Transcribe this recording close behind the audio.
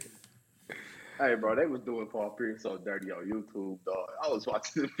Hey, bro, they was doing Paul Pierce so dirty on YouTube, dog. I was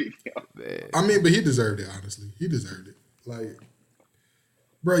watching the video. Man. I mean, but he deserved it. Honestly, he deserved it. Like,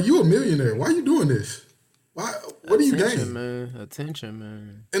 bro, you a millionaire. Why you doing this? Why? What do you gain? Man. Attention,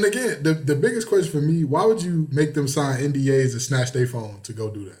 man. And again, the biggest question for me: why would you make them sign NDAs and snatch their phone to go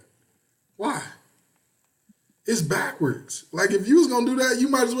do that? Why? It's backwards. Like, if you was gonna do that, you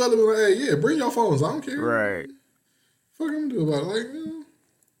might as well have been like, "Hey, yeah, bring your phones. I don't care. Right. Fuck, I'm gonna do about it." Like,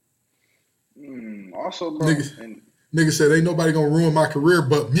 Also, bro, nigga said, "Ain't nobody gonna ruin my career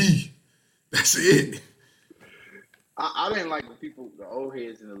but me." That's it. I didn't like when people, the old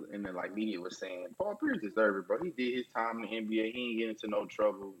heads in the like media was saying Paul Pierce deserved it, bro. He did his time in the NBA. He ain't get into no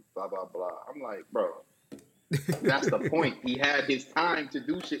trouble. Blah blah blah. I'm like, bro, that's the point. He had his time to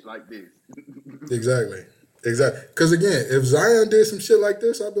do shit like this. Exactly. Because again, if Zion did some shit like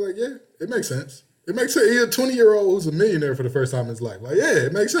this, I'd be like, yeah, it makes sense. It makes sense. He's a 20-year-old who's a millionaire for the first time in his life. Like, yeah,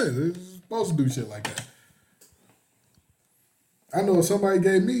 it makes sense. He's supposed to do shit like that. I know if somebody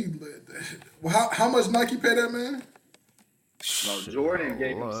gave me, how much Nike pay that man? No, Jordan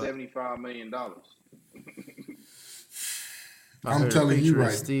gave him $75 million. I'm telling you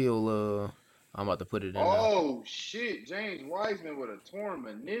right. Still, I'm about to put it in. Oh shit, James Wiseman with a torn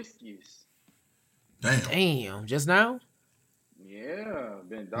meniscus. Damn. Just now? Yeah,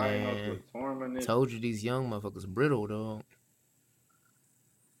 been diagnosed with torn meniscus. Told you these young motherfuckers brittle, dog.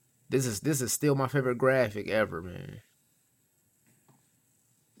 This is still my favorite graphic ever, man.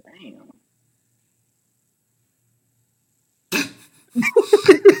 Damn.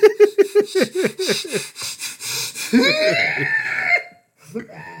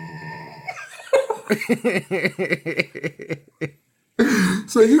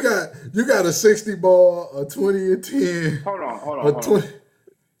 So you got a 60 ball, a 20 and 10. Hold on.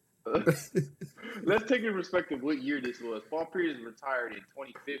 Let's take in perspective what year this was. Paul Pierce retired in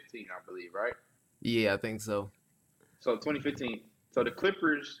 2015, I believe, right? Yeah, I think so. So 2015. So the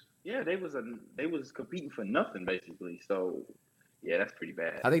Clippers, yeah, they was competing for nothing basically. So yeah, that's pretty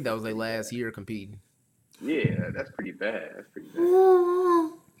bad. I think that was their last year competing. Yeah, that's pretty bad. Yeah,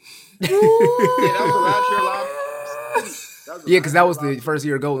 that was the last year live. Yeah, because that was the first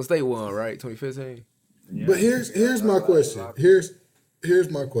year Golden State won, right? 2015. Yeah, but here's my question. Here's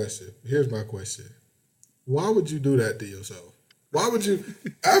my question. Why would you do that to yourself? Why would you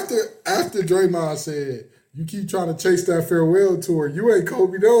after Draymond said you keep trying to chase that farewell tour, you ain't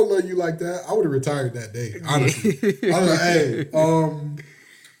Kobe, they don't love you like that, I would have retired that day, honestly. I was like,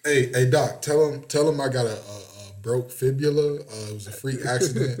 hey doc, tell him I got a broke fibula. It was a freak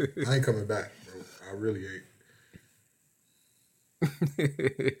accident. I ain't coming back, bro. I really ain't.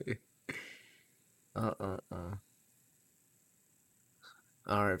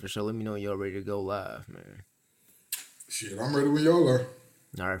 All right, for sure. Let me know when y'all ready to go live, man. Shit, I'm ready when y'all are.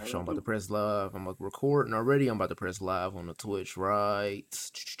 All right, for sure. I'm about to press live. I'm recording already. I'm about to press live on the Twitch right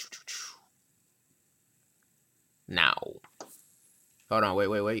now. Hold on,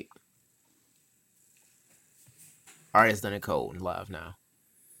 wait. All right, it's done in code. Live now.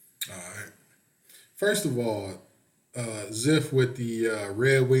 All right. First of all, Ziff with the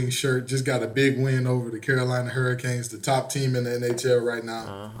Red Wing shirt just got a big win over the Carolina Hurricanes, the top team in the NHL right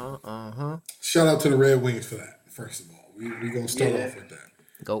now. Shout out to the Red Wings for that, first of all. We're going to start off with that.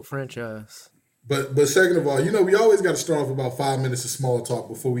 GOAT franchise. But second of all, we always got to start off about 5 minutes of small talk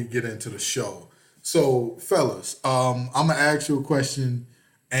before we get into the show. So, fellas, I'm going to ask you a question,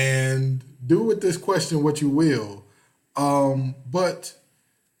 and do with this question what you will. But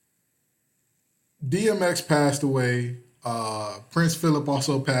DMX passed away. Prince Philip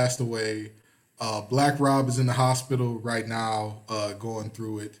also passed away. Black Rob is in the hospital right now, going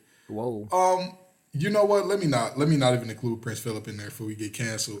through it. Whoa. You know what? Let me not even include Prince Philip in there before we get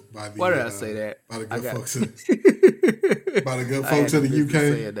canceled by the. Why did I say that? By the good folks. By the good folks of the UK.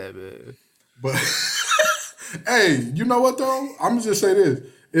 Saying that, man. But hey, you know what though? I'm gonna just say this: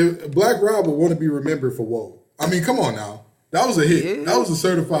 if Black Rob would want to be remembered for Whoa. I mean, come on now. That was a hit. Yeah. That was a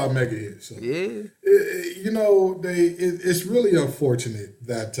certified mega hit. So, yeah. It's really unfortunate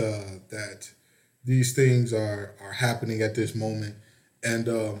that that these things are happening at this moment. And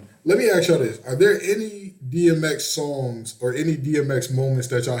let me ask y'all this. Are there any DMX songs or any DMX moments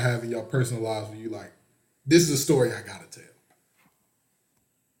that y'all have in your personal lives where you like, this is a story I gotta tell?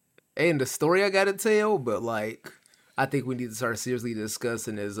 Ain't the story I gotta tell, but like, I think we need to start seriously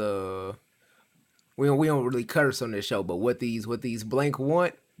discussing is we don't really curse on this show, but what these blank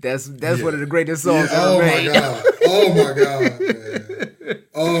want, that's one of the greatest songs ever made. Oh my god, man.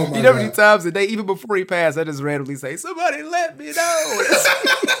 Oh my you know how many times a day, even before he passed, I just randomly say, "Somebody let me know."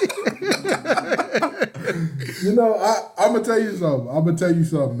 You know, I'm gonna tell you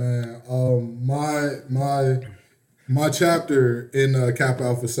something. Man. My chapter in Kappa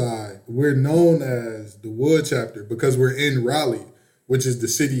Alpha Psi, we're known as the Wood chapter because we're in Raleigh, which is the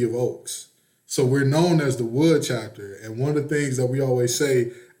city of oaks. So we're known as the Wood chapter. And one of the things that we always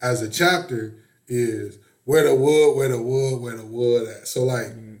say as a chapter is where the wood at. So like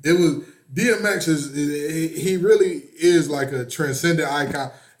it was DMX he really is like a transcendent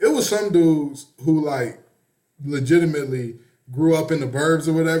icon. It was some dudes who like legitimately grew up in the burbs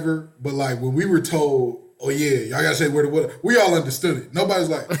or whatever, but like when we were told, oh yeah, y'all gotta say where the wood, we all understood it. Nobody's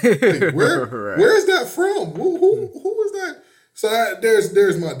like, hey, where's that from? Who is that? So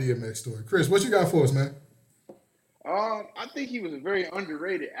there's my DMX story. Chris, what you got for us, man? I think he was a very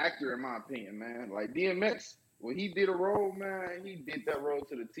underrated actor, in my opinion, man. Like DMX, when he did a role, man, he did that role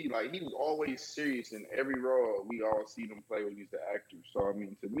to the T. Like he was always serious in every role we all see him play when he's the actor. So I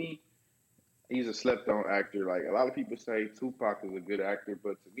mean, to me, he's a slept-on actor. Like a lot of people say, Tupac is a good actor,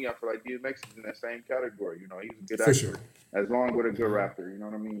 but to me, I feel like DMX is in that same category. You know, he's a good actor, sure, as long with a good rapper. You know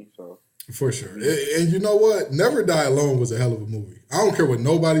what I mean? So. For sure. And you know what? Never Die Alone was a hell of a movie. I don't care what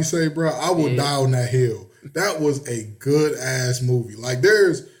nobody say, bro. I will die on that hill. That was a good ass movie. Like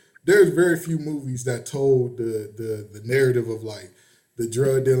there's very few movies that told the narrative of like the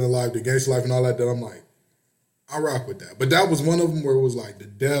drug dealing life, the gangster life, and all that. That I'm like, I rock with that. But that was one of them where it was like the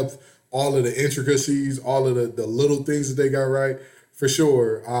depth, all of the intricacies, all of the little things that they got right. For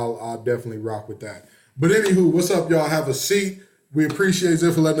sure, I'll definitely rock with that. But anywho, what's up, y'all? Have a seat. We appreciate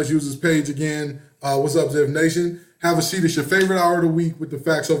Ziv for letting us use his page again. What's up, Ziv Nation? Have a seat. It's your favorite hour of the week with the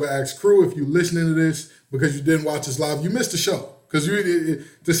Facts Over Acts crew. If you're listening to this because you didn't watch us live, you missed the show. Because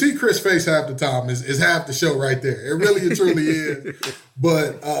to see Chris' face half the time is half the show right there. It really and truly is.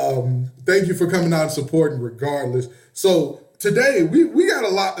 But thank you for coming out and supporting regardless. So today, we got a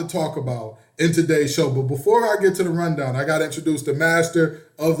lot to talk about in today's show. But before I get to the rundown, I got to introduce the master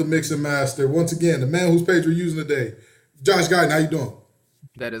of the mix and master. Once again, the man whose page we're using today. Josh Guyton, how you doing?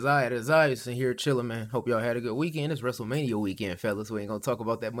 That is I. Sitting here chilling, man. Hope y'all had a good weekend. It's WrestleMania weekend, fellas. We ain't gonna talk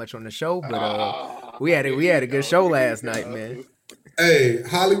about that much on the show, but we had a good show last night, man. Hey,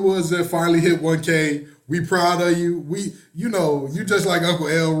 Hollywood's that finally hit 1K. We proud of you. You just like Uncle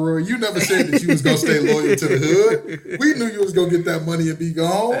Elroy. You never said that you was gonna stay loyal to the hood. We knew you was gonna get that money and be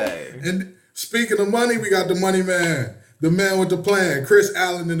gone. Hey. And speaking of money, we got the money man, the man with the plan, Chris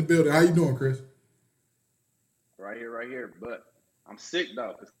Allen in the building. How you doing, Chris? Right here. But I'm sick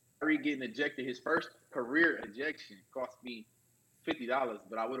though, because Kyrie getting ejected, his first career ejection cost me $50,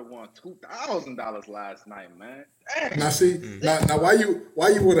 but I would have won $2,000 last night, man. Dang. Now see, now why you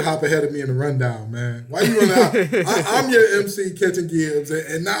want to hop ahead of me in the rundown, man? Why you want to? I'm your MC, Kenton Gibbs,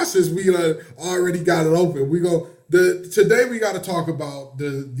 and now since we already got it open, today we got to talk about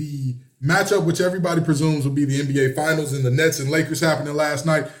the matchup which everybody presumes will be the NBA Finals and the Nets and Lakers happening last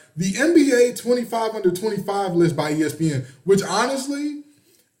night. The NBA 25 under 25 list by ESPN, which honestly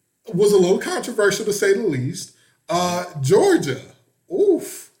was a little controversial to say the least. Georgia,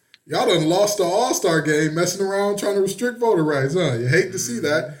 oof. Y'all done lost the All-Star game messing around trying to restrict voter rights, huh? You hate to see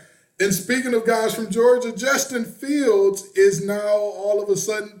that. And speaking of guys from Georgia, Justin Fields is now all of a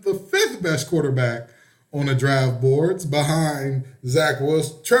sudden the fifth best quarterback on the draft boards behind Zach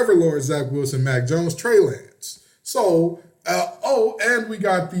Wilson, Trevor Lawrence, Zach Wilson, Mac Jones, Trey Lance. So, and we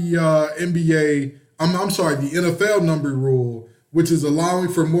got the the NFL number rule, which is allowing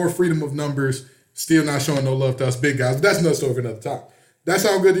for more freedom of numbers, still not showing no love to us big guys. But that's another story for another time. That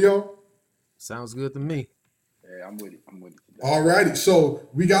sound good to y'all? Sounds good to me. Yeah, I'm with it. All righty. So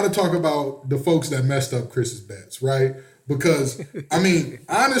we got to talk about the folks that messed up Chris's bets, right? Because, I mean,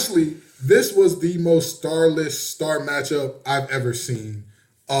 honestly, this was the most starless star matchup I've ever seen.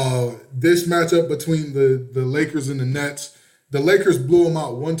 This matchup between the Lakers and the Nets, the Lakers blew them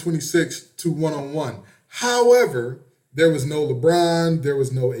out 126 to 1-on-1. However, there was no LeBron, there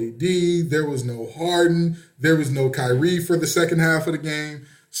was no AD, there was no Harden, there was no Kyrie for the second half of the game.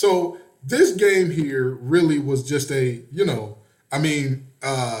 So this game here really was just Andre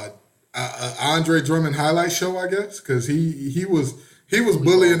Drummond highlight show, I guess, because he was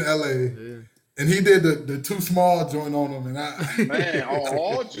bullying LA. And he did the too small joint on him, and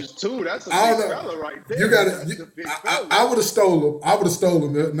all just two. That's a big fella right there. You got it. I would have stole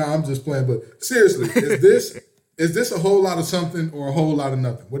him. No, I'm just playing. But seriously, is this a whole lot of something or a whole lot of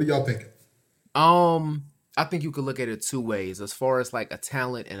nothing? What are y'all thinking? I think you could look at it two ways. As far as like a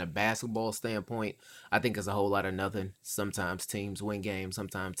talent and a basketball standpoint, I think it's a whole lot of nothing. Sometimes teams win games,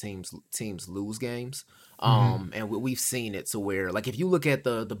 sometimes teams lose games. And we've seen it to where, like, if you look at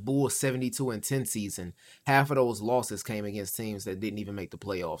the Bulls 72-10 season, half of those losses came against teams that didn't even make the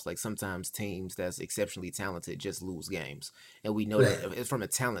playoffs. Like, sometimes teams that's exceptionally talented just lose games, and we know that it's from a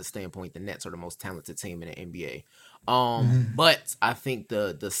talent standpoint, the Nets are the most talented team in the NBA. But I think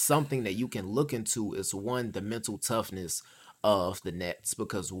the something that you can look into is, one, the mental toughness of the Nets,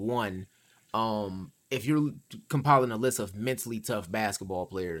 because one, if you're compiling a list of mentally tough basketball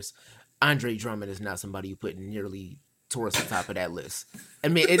players, Andre Drummond is not somebody you put nearly towards the top of that list. I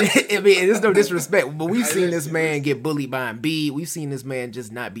mean, it's no disrespect, but we've seen this man get bullied by Embiid. We've seen this man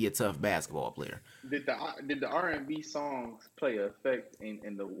just not be a tough basketball player. Did the R&B songs play an effect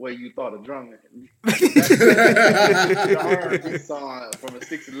in the way you thought of Drummond? The R&B song from a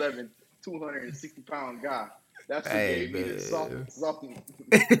 6'11", 260-pound guy. That's what gave me the soft.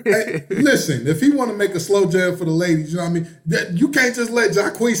 Hey, listen, if he want to make a slow jam for the ladies, you know what I mean? You can't just let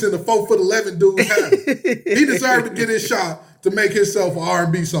Jacquees and the 4'11" dude have it. He deserved to get his shot to make himself an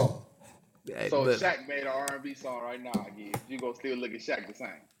R&B song. So if Shaq made an R&B song right now, you gonna still look at Shaq the same?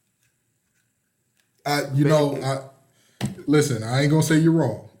 Listen, I ain't gonna say you're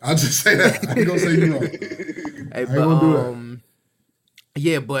wrong. I'll just say that. I ain't gonna say you're wrong. I ain't gonna do that.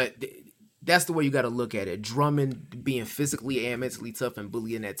 Yeah, but that's the way you got to look at it. Drummond being physically and mentally tough and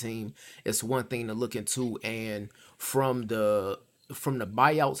bullying that team is one thing to look into. And from the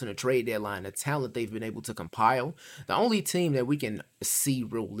buyouts and the trade deadline, the talent they've been able to compile, the only team that we can see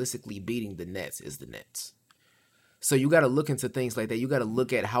realistically beating the Nets is the Nets. So you got to look into things like that. You got to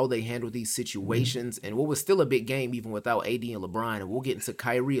look at how they handle these situations, and what was still a big game even without AD and LeBron. And we'll get into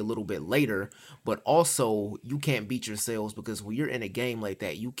Kyrie a little bit later, but also you can't beat yourselves, because when you're in a game like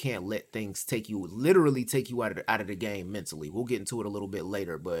that, you can't let things literally take you out of the game mentally. We'll get into it a little bit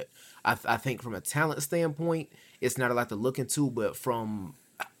later, but I think from a talent standpoint, it's not a lot to look into, but from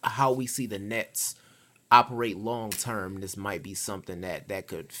how we see the Nets operate long term, this might be something that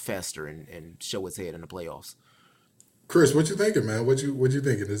could fester and show its head in the playoffs. Chris, what you thinking, man? What you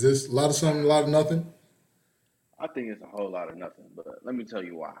thinking? Is this a lot of something, a lot of nothing? I think it's a whole lot of nothing, but let me tell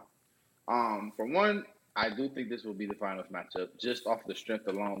you why. For one, I do think this will be the finals matchup, just off the strength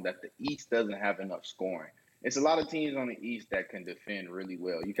alone that the East doesn't have enough scoring. It's a lot of teams on the East that can defend really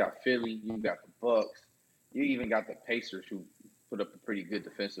well. You got Philly, you got the Bucks, you even got the Pacers, who put up a pretty good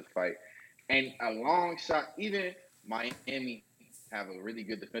defensive fight, and a long shot. Even Miami have a really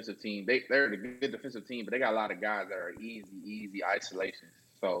good defensive team. They're a good defensive team, but they got a lot of guys that are easy isolations.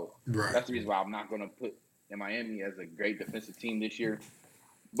 So that's the reason why I'm not going to put Miami as a great defensive team this year.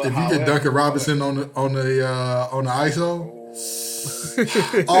 But if you get Duncan Robinson on the ISO,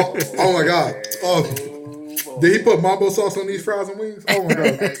 oh my God! Did he put mambo sauce on these fries and wings? Oh my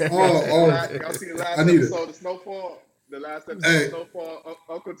God! Y'all see the last episode of Snowfall? The last episode of Snowfall,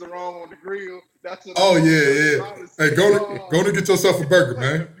 Uncle Jerome on the grill. That's what. Yeah. Hey, go to get yourself a burger,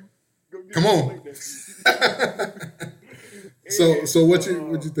 man. Come on. So what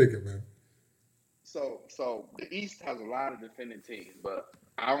you thinking, man? So the East has a lot of defending teams, but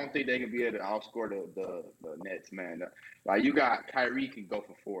I don't think they can be able to outscore the Nets, man. Like, you got Kyrie can go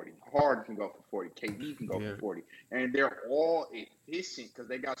for 40, Harden can go for 40, KD can go for 40, and they're all efficient because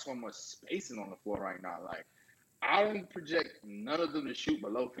they got so much spacing on the floor right now. Like, I don't project none of them to shoot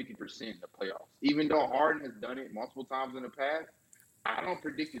below 50% in the playoffs. Even though Harden has done it multiple times in the past, I don't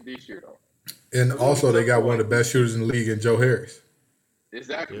predict it this year, though. And also, they got one of the best shooters in the league in Joe Harris.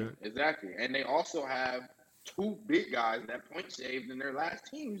 Exactly. And they also have two big guys that point shaved in their last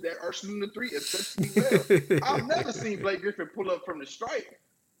teams that are shooting the three exceptionally well. I've never seen Blake Griffin pull up from the stripe.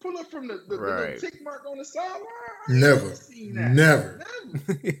 Pull up from the little tick mark on the sideline. Never seen that. Never.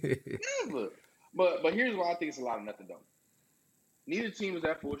 But here's why I think it's a lot of nothing, though. Neither team was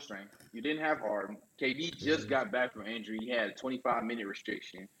at full strength. You didn't have Harden. KD just got back from injury. He had a 25-minute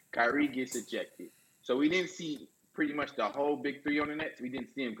restriction. Kyrie gets ejected. So we didn't see pretty much the whole big three on the Nets. We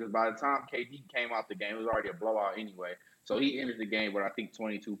didn't see him because by the time KD came out the game, it was already a blowout anyway. So he entered the game with, I think,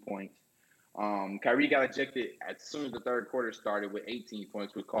 22 points. Kyrie got ejected as soon as the third quarter started with 18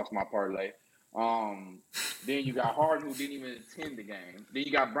 points, which cost my parlay. Then you got Harden, who didn't even attend the game. Then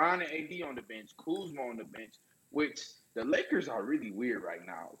you got Bron and AD on the bench, Kuzma on the bench, which the Lakers are really weird right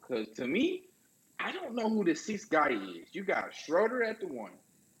now. Because to me, I don't know who the sixth guy is. You got Schroeder at the 1,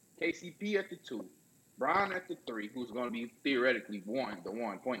 KCP at the 2, Bron at the 3, who's going to be theoretically the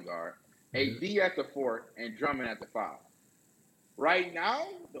one point guard, AD at the 4, and Drummond at the 5. Right now,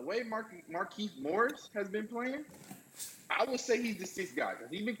 the way Markieff Morris has been playing, I would say he's the sixth guy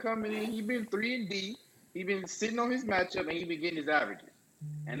because he's been coming in. He's been 3 and D. He's been sitting on his matchup, and he's been getting his averages.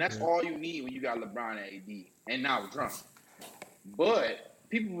 And that's all you need when you got LeBron and AD and now Drummond. But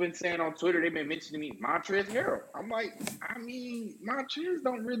people have been saying on Twitter, they've been mentioning me, Montrezl Harrell. I'm like, I mean, Montrezl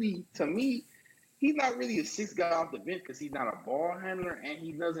don't really, to me, he's not really a sixth guy off the bench because he's not a ball handler and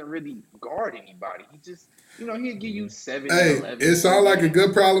he doesn't really guard anybody. He just, he'll give you 7 Hey, 11. it sounds like a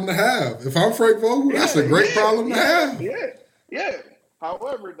good problem to have. If I'm Frank Vogel, that's a great problem to have. Yeah.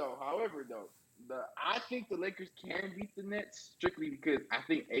 However, though, I think the Lakers can beat the Nets strictly because I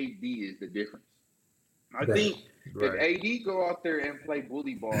think AD is the difference. I think if AD go out there and play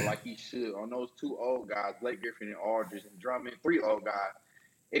bully ball like he should on those two old guys, Blake Griffin and Aldridge and Drummond, 3 old guys,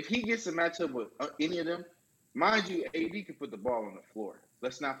 if he gets a matchup with any of them, mind you, AD can put the ball on the floor.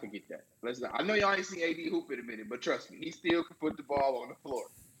 Let's not forget that. I know y'all ain't seen AD hoop in a minute, but trust me, he still can put the ball on the floor.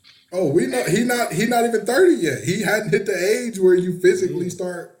 Oh, we know he not even 30 yet. He hadn't hit the age where you physically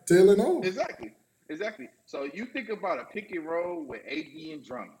start tailing off. Exactly. So you think about a pick and roll with AD and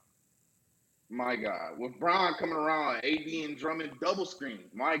Drummond. My God. With Bron coming around, AD and Drummond double screen.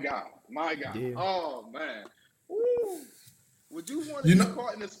 My God. Yeah. Oh, man. Woo. Would you want to be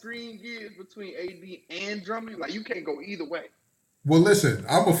caught in the screen gears between AD and Drummond? Like, you can't go either way. Well, listen,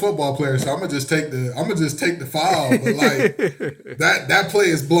 I'm a football player, so I'm gonna just take the foul. But like that play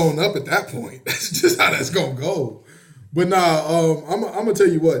is blown up at that point. That's just how that's gonna go. But I'm gonna tell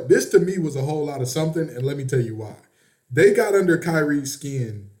you what. This to me was a whole lot of something, and let me tell you why. They got under Kyrie's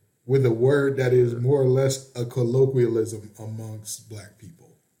skin with a word that is more or less a colloquialism amongst black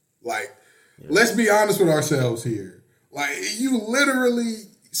people. Like, let's be honest with ourselves here. Like, you literally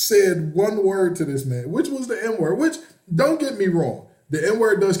said one word to this man, which was the N-word, which, don't get me wrong, the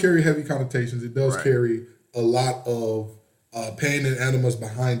N-word does carry heavy connotations. It does carry a lot of pain and animus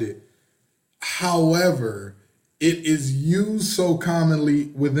behind it. However, it is used so commonly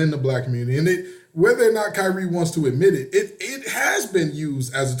within the black community, and whether or not Kyrie wants to admit it, it has been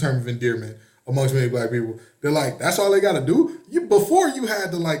used as a term of endearment amongst many black people. They're like, that's all they got to do? Before you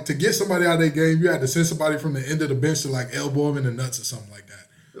had to get somebody out of their game, you had to send somebody from the end of the bench to elbow them in the nuts or something like that.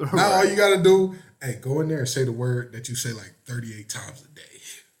 Right. Now all you got to do, hey, go in there and say the word that you say 38 times a day.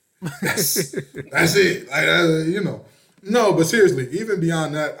 That's it. No, but seriously, even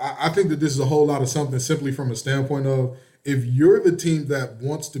beyond that, I think that this is a whole lot of something simply from a standpoint of if you're the team that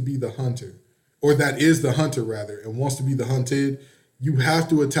wants to be the hunter, or that is the hunter rather, and wants to be the hunted, you have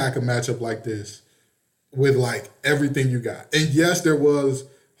to attack a matchup like this with everything you got. And yes, there was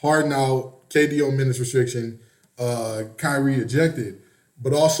Harden out, KD on minutes restriction, Kyrie ejected,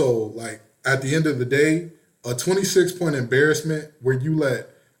 but also at the end of the day, a 26-point embarrassment where you let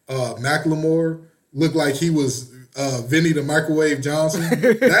McLemore look like he was Vinny the Microwave Johnson.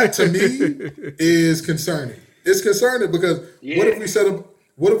 That to me is concerning. It's concerning because what if we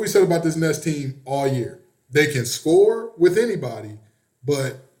said about this Nets team all year? They can score with anybody,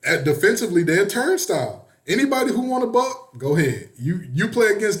 but defensively they're a turnstile. Anybody who want a buck, go ahead. You play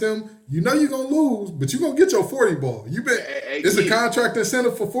against them. You know you're gonna lose, but you're gonna get your 40 ball. It's a contract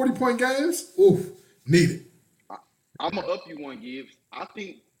incentive for 40-point games. Oof, need it. I'm gonna up you one, Gibbs. I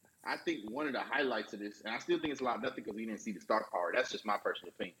think one of the highlights of this, and I still think it's a lot of nothing because we didn't see the star power. That's just my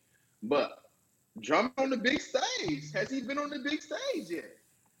personal opinion. But Drummond on the big stage. Has he been on the big stage yet?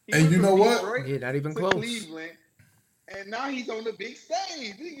 And you know what? Yeah, not even close. Cleveland, and now he's on the big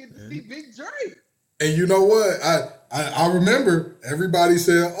stage. We get to see Big Drake. And you know what? I remember everybody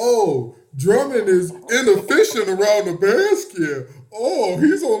said, "Oh, Drummond is inefficient around the basket. Oh,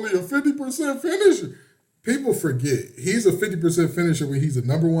 he's only a 50% finisher." People forget he's a 50% finisher when he's a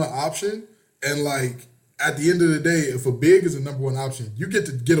number one option. And at the end of the day, if a big is a number one option, you get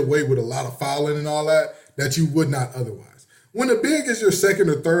to get away with a lot of fouling and all that you would not otherwise. When a big is your second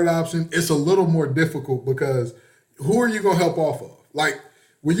or third option, it's a little more difficult because who are you going to help off of?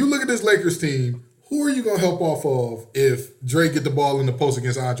 When you look at this Lakers team, who are you going to help off of if Dre get the ball in the post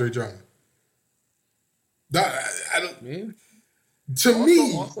against Andre Drummond?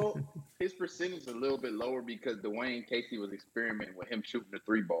 Also, his percentage is a little bit lower because Dwayne Casey was experimenting with him shooting the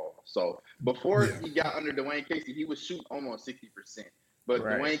 3 ball. So before he got under Dwayne Casey, he was shooting almost 60%. But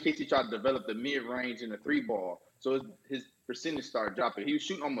Dwayne Casey tried to develop the mid-range and the 3 ball. So his percentage started dropping. He was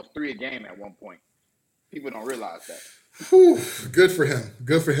shooting almost 3 a game at one point. People don't realize that. Whew, good for him.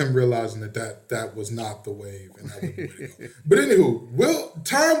 Good for him realizing that was not the wave and that was the way to go. But anywho,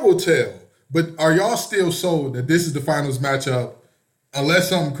 time will tell. But are y'all still sold that this is the finals matchup? Unless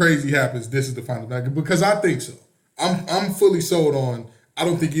something crazy happens, this is the final matchup. Because I think so. I'm fully sold on. I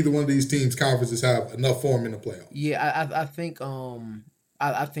don't think either one of these teams' conferences have enough form in the playoffs. Yeah, I think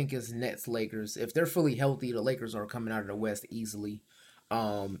I think it's Nets Lakers. If they're fully healthy, the Lakers are coming out of the West easily.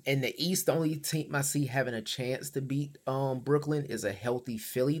 In the East, the only team I see having a chance to beat Brooklyn is a healthy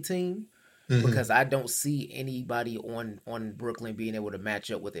Philly team. Because I don't see anybody on Brooklyn being able to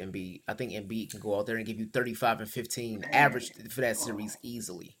match up with Embiid. I think Embiid can go out there and give you 35 and 15 average for that series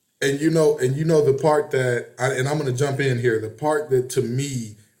easily. And you know the part that, and I'm going to jump in here, the part that to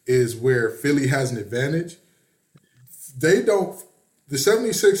me is where Philly has an advantage. The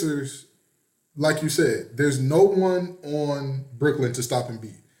 76ers, like you said, there's no one on Brooklyn to stop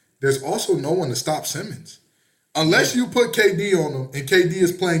Embiid. There's also no one to stop Simmons. Unless you put KD on him, and KD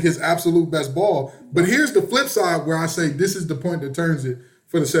is playing his absolute best ball. But here's the flip side where I say this is the point that turns it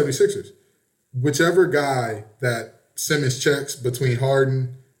for the 76ers. Whichever guy that Simmons checks between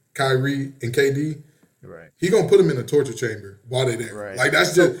Harden, Kyrie, and KD, right, he going to put him in a torture chamber while they're there. Right. Like,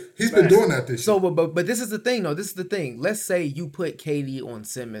 that's just, he's been doing that this year. So, but this is the thing, though. This is the thing. Let's say you put KD on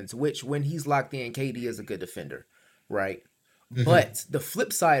Simmons, which when he's locked in, KD is a good defender, right? Mm-hmm. But the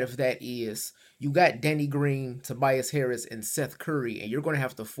flip side of that is you got Danny Green, Tobias Harris, and Seth Curry, and you're going to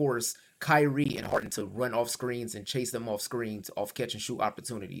have to force Kyrie and Harden to run off screens and chase them off screens, off catch and shoot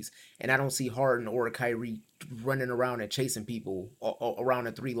opportunities. And I don't see Harden or Kyrie running around and chasing people around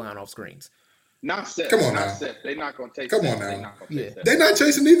the 3-line off screens. Not Seth. Come on not now. Seth. They're not going to take Come Seth. on now. They're not gonna take Seth. They're not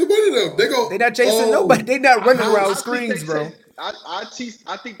chasing either one of them. They're not chasing nobody. They're not running around screens, bro. I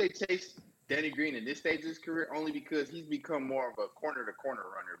think they chase Danny Green in this stage of his career only because he's become more of a corner-to-corner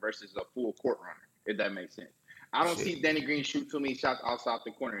runner versus a full court runner, if that makes sense. I don't see Danny Green shoot too many shots outside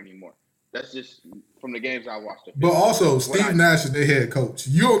the corner anymore. That's just from the games I watched. But also, Steve Nash is their head coach.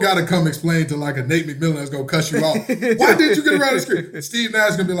 You don't got to come explain to like a Nate McMillan that's going to cuss you out. Why didn't you get around the screen? Steve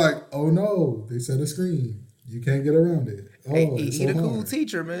Nash is going to be like, oh, no, they set a screen. You can't get around it. Oh, he's a cool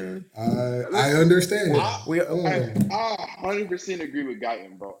teacher, man. I understand. I 100% agree with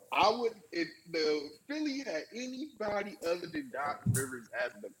Guyton, bro. I would, if the Philly had anybody other than Doc Rivers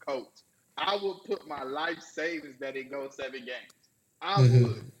as the coach, I would put my life savings that it goes 7 games. I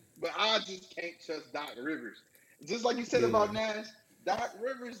would. But I just can't trust Doc Rivers. Just like you said about Nash, Doc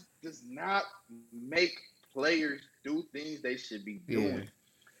Rivers does not make players do things they should be doing.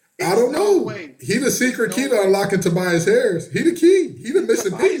 I don't know. He the secret key to unlocking Tobias Harris. He the key. He the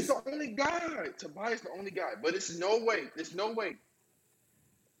missing piece. Tobias the only guy. Tobias the only guy. But it's no way. There's no way.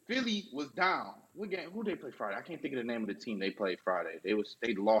 Philly was down. Who they play Friday? I can't think of the name of the team they played Friday. They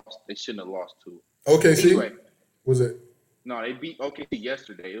lost. They shouldn't have lost to. OKC? Anyway, was it? No, they beat OKC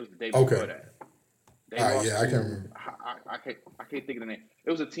yesterday. It was the day before that. I can't remember. I can't think of the name.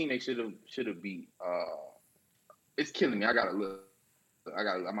 It was a team they should have beat. It's killing me. I gotta look.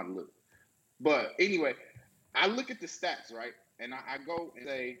 I'm gonna look. But anyway, I look at the stats, right? And I go and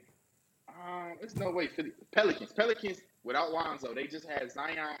say, there's no way Pelicans without Lonzo, they just had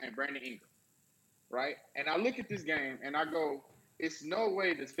Zion and Brandon Ingram. Right? And I look at this game and I go, it's no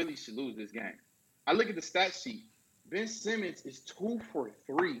way that Philly should lose this game. I look at the stat sheet. Ben Simmons is 2 for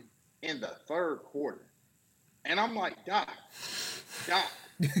 3 in the third quarter. And I'm like, Doc,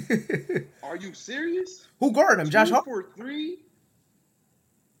 are you serious? Who guarded him? Josh Hart? 2 for 3?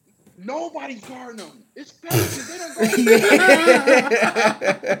 Nobody's guarding them. It's Pelicans. They don't go.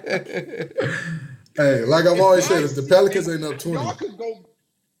 Hey, like I've always said, if the Pelicans ain't up 20.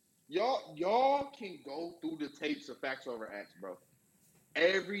 Y'all can go through the tapes of Facts Over Acts, bro.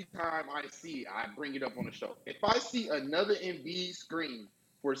 Every time I see it, I bring it up on the show. If I see another Embiid screen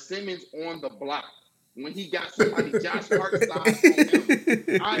for Simmons on the block when he got somebody Josh Hart size on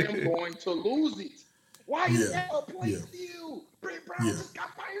him, I am going to lose it. Why is that a play steal? Brett Brown just got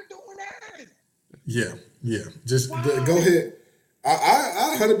fired doing that. Yeah. Just go ahead.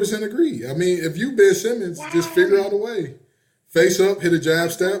 I 100% agree. I mean, if you Ben Simmons, just figure out a way. Face up, hit a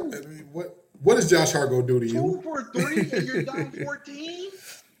jab step. I mean, what is Josh Hart going to do to you? 2 for 3 and you're down 14?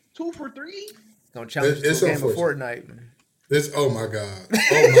 2 for 3? Don't challenge this game of Fortnite. Oh my God.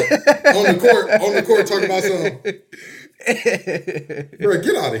 On the court talking about something. Bro,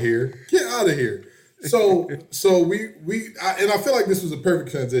 get out of here. Get out of here. So I feel like this was a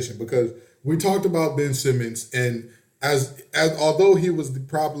perfect transition because we talked about Ben Simmons and as although he was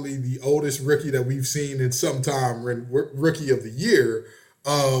probably the oldest rookie that we've seen in some time, rookie of the year,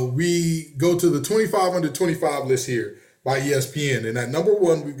 we go to the 25 under 25 list here by ESPN. And at number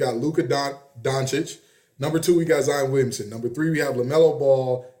 1, we've got Luka Doncic. Number 2, we got Zion Williamson. Number 3, we have LaMelo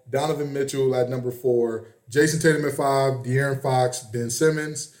Ball, Donovan Mitchell at number 4, Jason Tatum at 5, De'Aaron Fox, Ben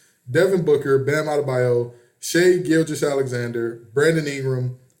Simmons, Devin Booker, Bam Adebayo, Shai Gilgeous-Alexander, Brandon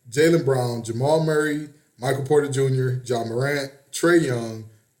Ingram, Jaylen Brown, Jamal Murray, Michael Porter Jr., John Morant, Trae Young,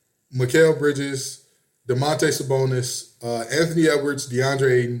 Mikal Bridges, DeMonte Sabonis, Anthony Edwards,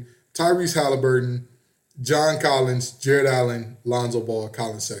 DeAndre Ayton, Tyrese Halliburton, John Collins, Jared Allen, Lonzo Ball,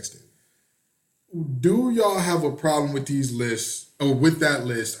 Colin Sexton. Do y'all have a problem with these lists or with that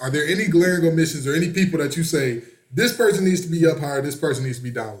list? Are there any glaring omissions or any people that you say this person needs to be up higher, this person needs to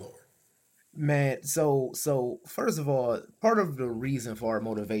be down lower? Man, so first of all, part of the reason for our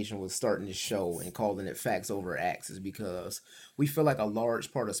motivation was starting this show and calling it Facts Over Acts is because we feel like a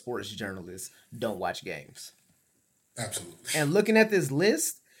large part of sports journalists don't watch games. Absolutely. And looking at this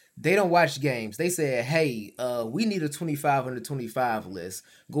list, they don't watch games. They said, hey, we need a 25 under 25 list.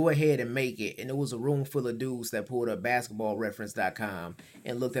 Go ahead and make it. And it was a room full of dudes that pulled up basketballreference.com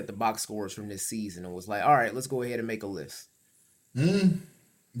and looked at the box scores from this season and was like, all right, let's go ahead and make a list.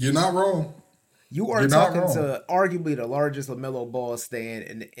 You're not wrong. You are talking to arguably the largest LaMelo Ball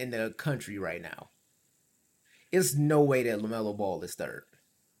stand in the country right now. It's no way that LaMelo Ball is third.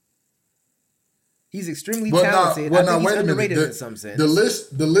 He's extremely talented. I think he's underrated in some sense. The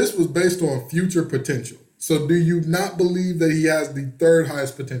list was based on future potential. So do you not believe that he has the third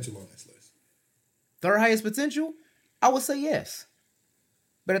highest potential on this list? Third highest potential? I would say yes.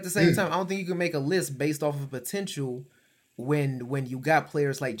 But at the same time, I don't think you can make a list based off of potential when you got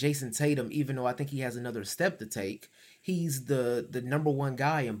players like Jason Tatum, even though I think he has another step to take. He's the number one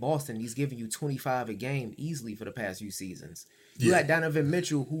guy in Boston. He's giving you 25 a game easily for the past few seasons. You got Donovan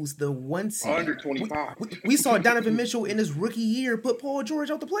Mitchell, who's the one seed. Under 25. We saw Donovan Mitchell in his rookie year put Paul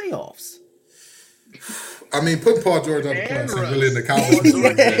George out the playoffs. I mean, putting Paul George out the playoffs is really an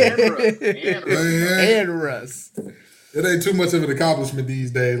accomplishment. And Russ. It ain't too much of an accomplishment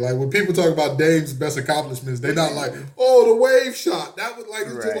these days. Like when people talk about Dame's best accomplishments, they're not like, oh, the wave shot. That was like,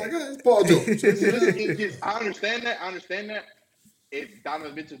 it's just like, hey, it's Paul George. I understand that. If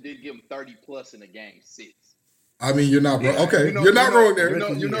Donovan Mitchell did give him 30 plus in a game 6. I mean, you're not wrong. Okay, you're not wrong there.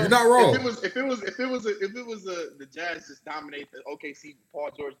 You're not wrong. If it was the Jazz just dominate the OKC with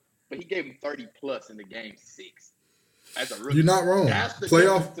Paul George, but he gave him 30 plus in the game 6 as a rookie. You're not wrong. That's the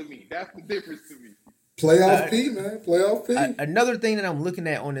difference to me. That's the difference to me. Playoff P, man. Playoff P. Another thing that I'm looking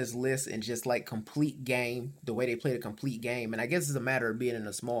at on this list and just like complete game, the way they played a complete game, and I guess it's a matter of being in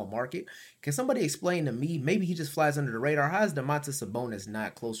a small market. Can somebody explain to me, maybe he just flies under the radar, how is Domantas Sabonis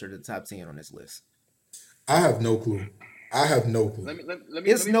not closer to the top 10 on this list? I have no clue. Let me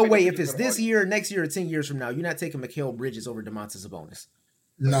It's no way. If it's this year, next year, or 10 years from now, you're not taking Mikal Bridges over Domantas Sabonis.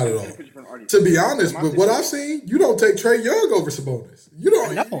 Not at all. To be honest, with what I've seen, you don't take Trae Young over Sabonis. You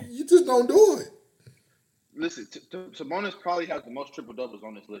don't. No. You just don't do it. Listen, Sabonis probably has the most triple doubles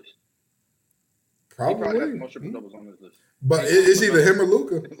on this list. Probably. He probably has the most triple doubles on this list. But it's either him or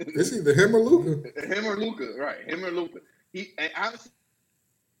Luka. It's either him or Luka. Him or Luka, right? Him or Luka. And honestly,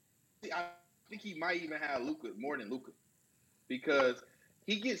 I think he might even have Luka more than Luka because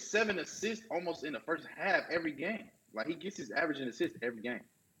he gets 7 assists almost in the first half every game. Like he gets his average in assists every game.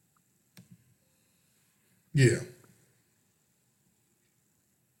 Yeah.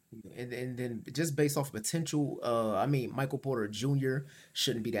 And then just based off potential, I mean, Michael Porter Jr.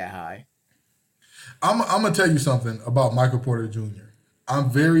 shouldn't be that high. I'm going to tell you something about Michael Porter Jr. I'm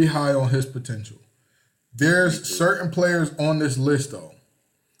very high on his potential. There's certain players on this list, though.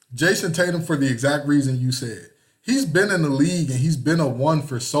 Jason Tatum, for the exact reason you said. He's been in the league and he's been a one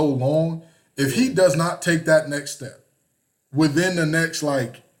for so long. If he does not take that next step within the next,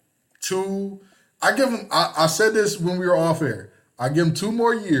 like, 2, I give him, I said this when we were off air. I give him 2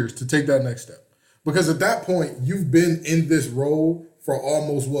 more years to take that next step. Because at that point, you've been in this role for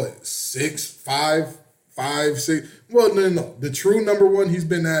almost, 6. Well, no. The true number one he's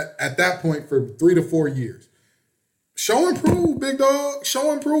been at that point for 3 to 4 years. Show and prove, big dog.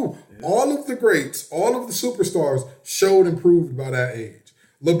 Show and prove. Yeah. All of the greats, all of the superstars showed and proved by that age.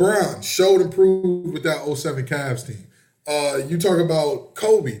 LeBron showed and proved with that 07 Cavs team. You talk about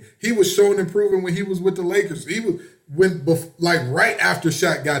Kobe. He was showing and proving when he was with the Lakers. He was right after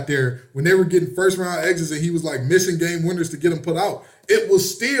Shaq got there, when they were getting first round exits and he was like missing game winners to get them put out. It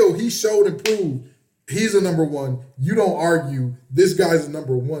was still, he showed and proved he's a number one. You don't argue this guy's a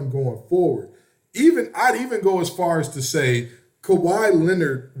number one going forward. I'd even go as far as to say Kawhi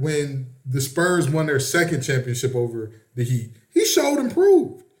Leonard, when the Spurs won their second championship over the Heat, he showed and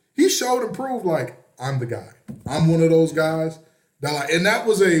proved. He showed and proved like, I'm the guy. I'm one of those guys. And that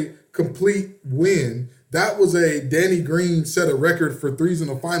was a complete win. That was a Danny Green set a record for threes in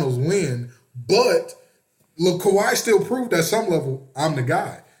the finals win. But look, Kawhi still proved at some level, I'm the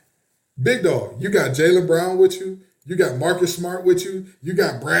guy. Big dog, you got Jaylen Brown with you. You got Marcus Smart with you. You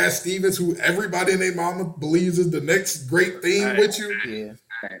got Brad Stevens, who everybody and their mama believes is the next great thing with you. Yeah.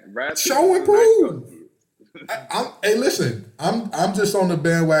 Show and prove. Hey, listen, I'm just on the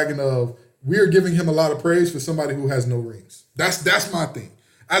bandwagon of we're giving him a lot of praise for somebody who has no rings. That's my thing.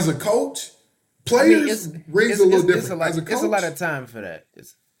 As a coach, Players rings a little different. As a coach, it's a lot of time for that.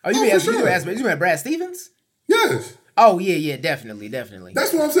 You mean Brad Stevens? Yes. Oh yeah, definitely. That's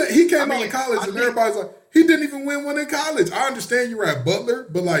what I'm saying. He came out of college and everybody's like, he didn't even win one in college. I understand you were at Butler,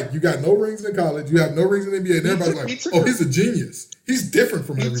 but like you got no rings in college, you have no rings in the NBA, and everybody's like, he's a genius. He's different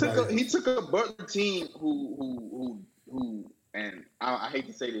from everybody. He took a Butler team who and I hate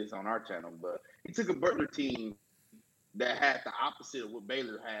to say this on our channel, but he took a Butler team that had the opposite of what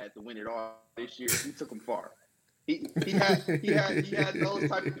Baylor had to win it all this year. He took them far. He had those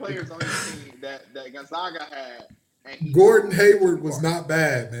type of players on his team that Gonzaga had. Gordon Hayward was not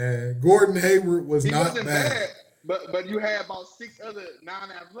bad, man. Gordon Hayward was not bad. But you had about 6 other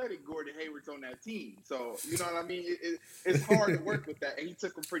non-athletic Gordon Haywards on that team. So, you know what I mean? It's hard to work with that, and he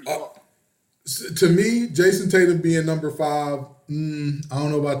took them pretty far. To me, Jason Tatum being number 5, I don't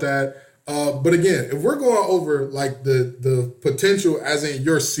know about that. But again, if we're going over like the potential as in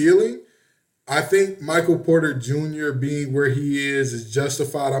your ceiling, I think Michael Porter Jr. being where he is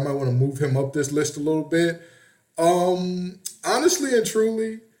justified. I might want to move him up this list a little bit. Honestly and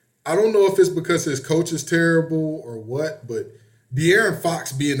truly, I don't know if it's because his coach is terrible or what, but De'Aaron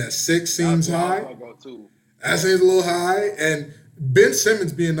Fox being at 6 seems high. That seems a little high. And Ben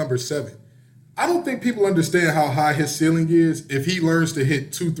Simmons being number 7. I don't think people understand how high his ceiling is if he learns to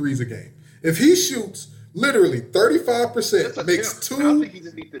hit 2 threes a game. If he shoots literally 35%, makes 2. I think he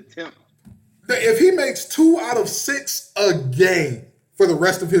just needs to attempt. If he makes 2 out of 6 a game for the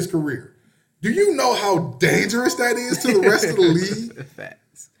rest of his career, do you know how dangerous that is to the rest of the league?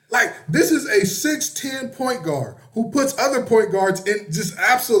 Facts. Like, this is a 6'10" point guard who puts other point guards in just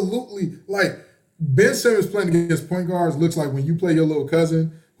absolutely, like, Ben Simmons playing against point guards looks like when you play your little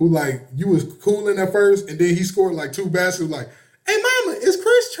cousin who, like, you was cooling at first and then he scored, like, 2 baskets, like, hey, mama, is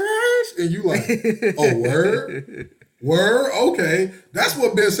Chris trash? And you like, oh, word? Word? Okay. That's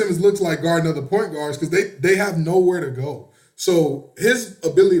what Ben Simmons looks like guarding other point guards because they have nowhere to go. So his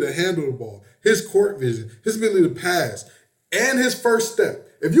ability to handle the ball, his court vision, his ability to pass, and his first step.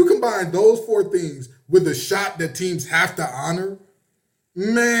 If you combine those 4 things with a shot that teams have to honor,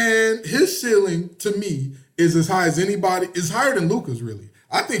 man, his ceiling to me is as high as anybody. It's higher than Luka's, really.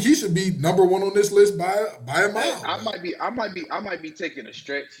 I think he should be number 1 on this list by a mile. I might be taking a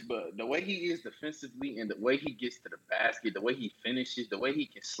stretch, but the way he is defensively and the way he gets to the basket, the way he finishes, the way he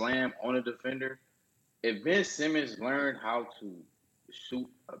can slam on a defender. If Ben Simmons learned how to shoot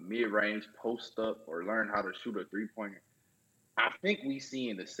a mid-range post-up or learn how to shoot a three-pointer, I think we see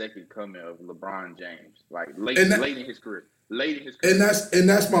in the second coming of LeBron James, like late in his career. And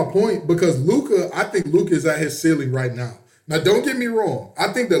that's my point, because Luka, I think Luka is at his ceiling right now. Now, don't get me wrong.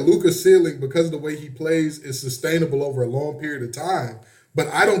 I think that Luka's ceiling, because of the way he plays, is sustainable over a long period of time, but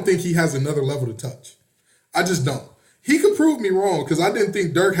I don't think he has another level to touch. I just don't. He could prove me wrong because I didn't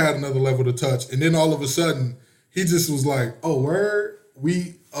think Dirk had another level to touch. And then all of a sudden, he just was like, oh, word?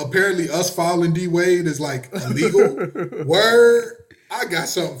 Apparently us fouling D-Wade is like illegal? Word? I got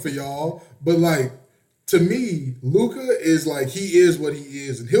something for y'all. But like, to me, Luka is like, he is what he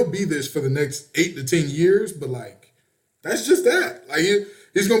is. And he'll be this for the next 8 to 10 years. But like, that's just that. Like,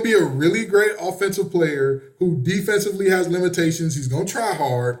 he's going to be a really great offensive player who defensively has limitations. He's going to try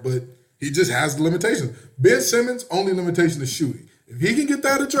hard, but he just has the limitations. Ben Simmons' only limitation is shooting. If he can get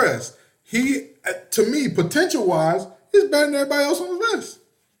that addressed, he, to me, potential-wise, is better than everybody else on the list.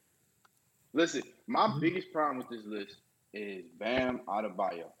 Listen, my biggest problem with this list is Bam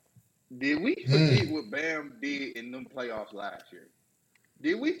Adebayo. Did we forget what Bam did in them playoffs last year?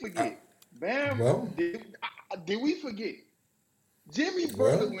 Did we forget? Did we forget? Jimmy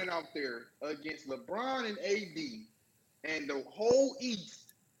Butler went out there against LeBron and AD and the whole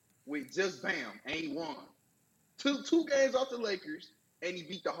East with just Bam, and he won. Two games off the Lakers, and he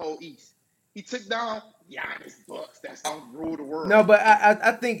beat the whole East. He took down Giannis Bucks. That's how he ruled the world. No, but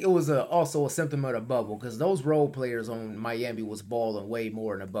I think it was also a symptom of the bubble, because those role players on Miami was balling way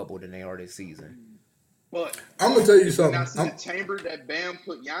more in the bubble than they are this season. But I'm gonna tell you something. Did we not see the chamber that Bam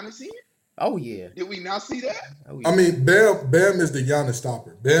put Giannis in? Oh yeah. Did we not see that? Oh, yeah. I mean, Bam is the Giannis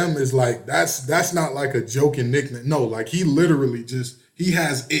stopper. Bam is like, that's not like a joking nickname. No, like he literally he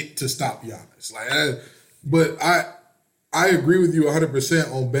has it to stop Giannis. Like, but I agree with you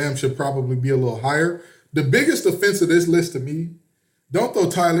 100% on Bam should probably be a little higher. The biggest offense of this list to me, don't throw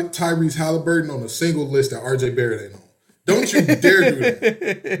Tyrese Halliburton on a single list that RJ Barrett ain't on. Don't you dare do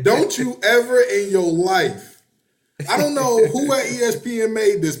that. Don't you ever in your life. I don't know who at ESPN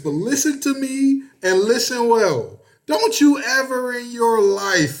made this, but listen to me and listen well. Don't you ever in your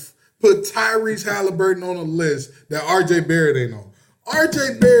life put Tyrese Halliburton on a list that RJ Barrett ain't on.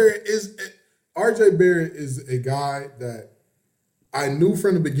 RJ Barrett is a guy that I knew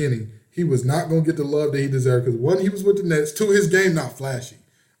from the beginning he was not going to get the love that he deserved because one, he was with the Nets. Two, his game not flashy.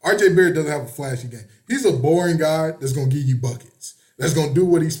 RJ Barrett doesn't have a flashy game. He's a boring guy that's going to give you buckets. That's going to do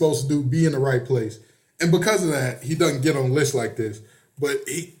what he's supposed to do, be in the right place. And because of that, he doesn't get on lists like this. But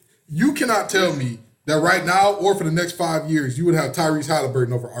you cannot tell me that right now or for the next 5 years, you would have Tyrese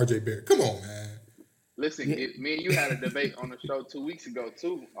Halliburton over RJ Barrett. Come on, man. Listen, me and you had a debate on the show 2 weeks ago,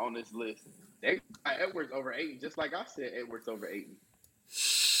 too, on this list. They got Edwards over Ayton, just like I said Edwards over Ayton.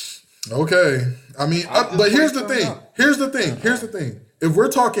 Okay. I mean, but here's the thing. Here's the thing. If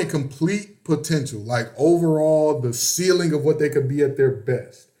we're talking complete potential, like overall the ceiling of what they could be at their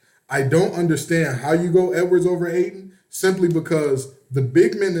best, I don't understand how you go Edwards over Ayton simply because the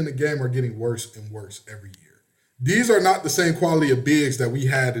big men in the game are getting worse and worse every year. These are not the same quality of bigs that we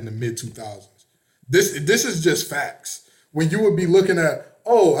had in the mid-2000s. This is just facts. When you would be looking at,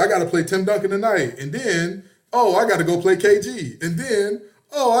 oh, I got to play Tim Duncan tonight, and then, oh, I got to go play KG, and then,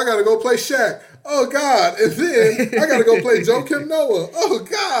 oh, I got to go play Shaq. Oh, God. And then I got to go play Joakim Noah. Oh,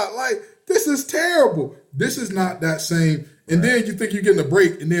 God. Like, this is terrible. This is not that same. And then you think you're getting a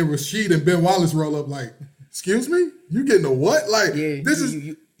break, and then Rasheed and Ben Wallace roll up like, excuse me? You getting a what? Like, you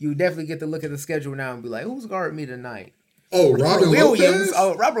definitely get to look at the schedule now and be like, who's guarding me tonight? Oh, Robert Williams.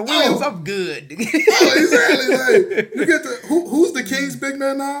 Oh, Robert Williams. I'm good. Oh, exactly. Like, you get the who's the Kings big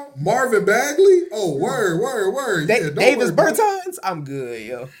man now? Marvin Bagley. Oh, word. Davis Bertans. I'm good,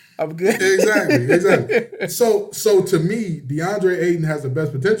 yo. I'm good. Exactly. So to me, DeAndre Ayton has the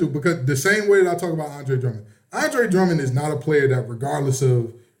best potential because the same way that I talk about Andre Drummond. Andre Drummond is not a player that regardless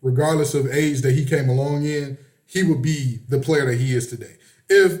of age that he came along in, he would be the player that he is today.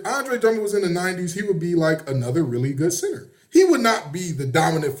 If Andre Drummond was in the 90s, he would be like another really good center. He would not be the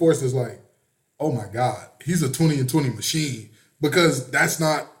dominant force that's like, oh my God, he's a 20-20 machine. Because that's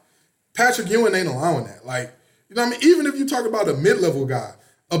not, Patrick Ewing ain't allowing that. Like, you know what I mean? Even if you talk about a mid-level guy,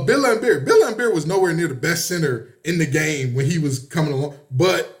 Bill Laimbeer was nowhere near the best center in the game when he was coming along.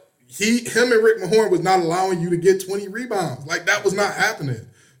 But him and Rick Mahorn was not allowing you to get 20 rebounds. Like, that was not happening.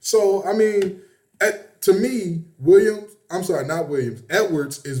 So, I mean, to me,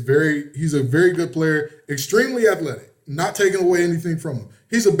 Edwards he's a very good player, extremely athletic, not taking away anything from him.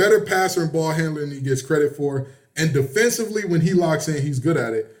 He's a better passer and ball handler than he gets credit for. And defensively, when he locks in, he's good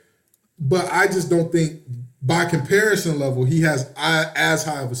at it. But I just don't think, by comparison level, he has as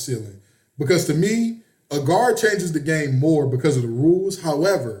high of a ceiling. Because to me, a guard changes the game more because of the rules.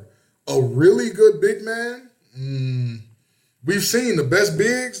 However, a really good big man, we've seen the best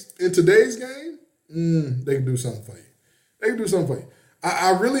bigs in today's game, they can do something for you.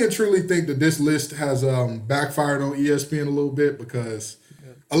 I really and truly think that this list has backfired on ESPN a little bit because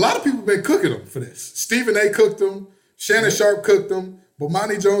a lot of people have been cooking them for this. Stephen A. cooked them. Shannon Sharp cooked them.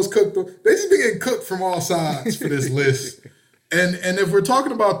 Bomani Jones cooked them. They just been getting cooked from all sides for this list. And if we're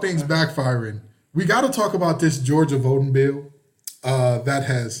talking about things backfiring, we got to talk about this Georgia voting bill that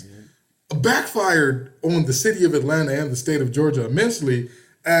has backfired on the city of Atlanta and the state of Georgia immensely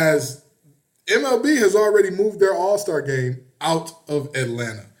as MLB has already moved their All-Star game out of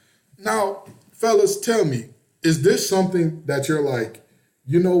Atlanta. Now, fellas, tell me, is this something that you're like,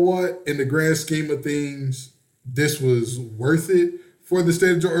 you know what, in the grand scheme of things, this was worth it for the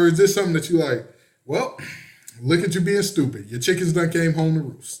state of Georgia? Or is this something that you like, well, look at you being stupid. Your chickens done came home to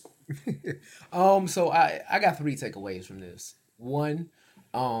roost. So I got 3 takeaways from this. One,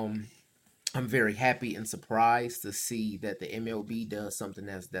 I'm very happy and surprised to see that the MLB does something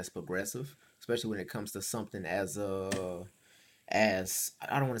that's progressive, especially when it comes to something as I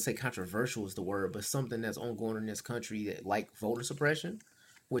don't want to say controversial is the word, but something that's ongoing in this country that, like voter suppression,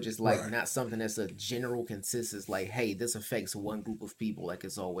 which is like not something that's a general consensus. Like, hey, this affects one group of people. Like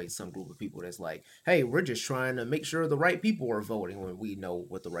it's always some group of people that's like, hey, we're just trying to make sure the right people are voting when we know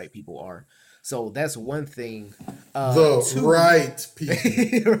what the right people are. So that's one thing. Right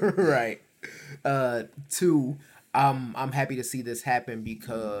people, right. 2, I'm happy to see this happen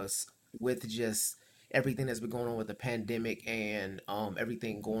because with just everything that's been going on with the pandemic and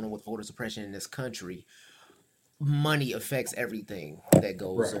everything going on with voter suppression in this country, money affects everything that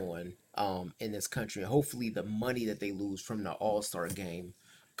goes on in this country. And hopefully the money that they lose from the All-Star game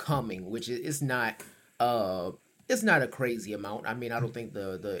coming, which is not it's not a crazy amount. I mean, I don't think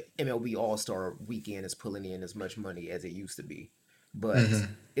the MLB All-Star weekend is pulling in as much money as it used to be. But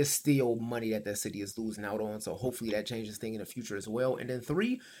it's still money that city is losing out on. So hopefully that changes things in the future as well. And then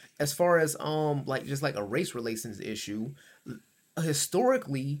 3, as far as like a race relations issue,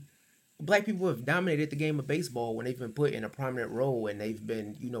 historically, black people have dominated the game of baseball when they've been put in a prominent role and they've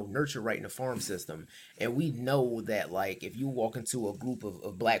been, nurtured right in the farm system. And we know that, like, if you walk into a group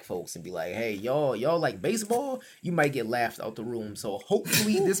of black folks and be like, hey, y'all like baseball, you might get laughed out the room. So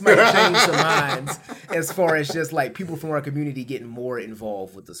hopefully this might change some minds as far as just like people from our community getting more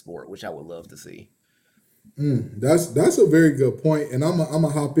involved with the sport, which I would love to see. That's a very good point, and I'm a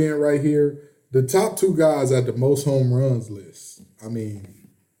hop in right here. The top two guys at the most home runs list. I mean,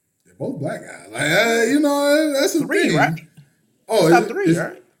 they're both black guys. Like, that's a three, thing. right? Oh, it's not three,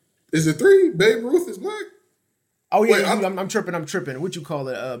 right? Is it three? Babe Ruth is black. Oh yeah, wait, I'm tripping. What you call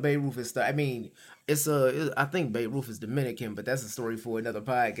it? Babe Ruth is. I mean, I think Babe Ruth is Dominican, but that's a story for another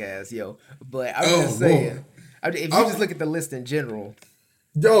podcast, yo. But I'm just saying, if you just look at the list in general.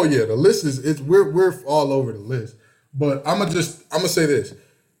 Oh yeah, the list we're all over the list. But I'm gonna say this.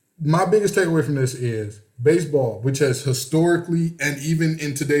 My biggest takeaway from this is baseball, which has historically and even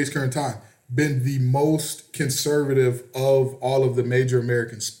in today's current time been the most conservative of all of the major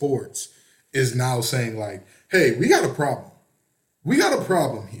American sports, is now saying like, hey, we got a problem. We got a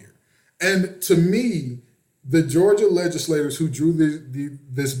problem here. And to me, the Georgia legislators who drew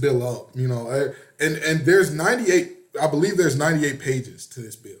this bill up, and there's 98, I believe there's 98 pages to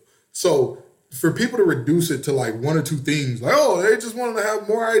this bill. So for people to reduce it to like one or two things, like, oh, they just wanted to have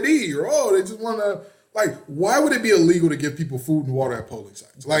more ID, or oh, they just want to, like, why would it be illegal to give people food and water at polling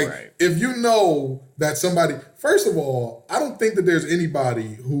sites? Like, right. If you know that somebody, first of all, I don't think that there's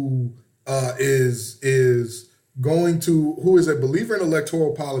anybody who is a believer in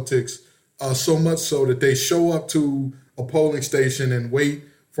electoral politics so much so that they show up to a polling station and wait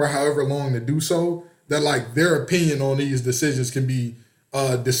for however long to do so, that like their opinion on these decisions can be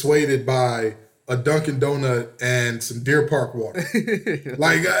dissuaded by a Dunkin' Donut and some Deer Park water.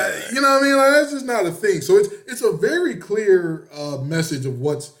 Like, you know what I mean? Like, that's just not a thing. So it's a very clear message of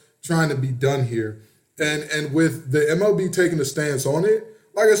what's trying to be done here. And with the MLB taking a stance on it,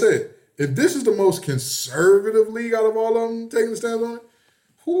 like I said, if this is the most conservative league out of all of them taking a stance on it,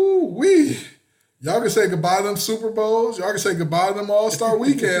 y'all can say goodbye to them Super Bowls. Y'all can say goodbye to them All-Star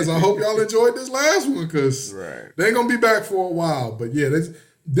weekends. I hope y'all enjoyed this last one, because they ain't going to be back for a while. But yeah,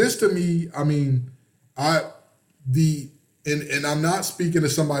 this to me, I mean, and I'm not speaking to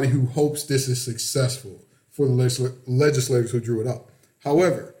somebody who hopes this is successful for the legislators who drew it up.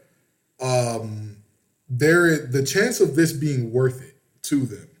 However, the chance of this being worth it to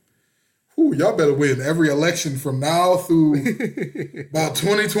them, y'all better win every election from now through about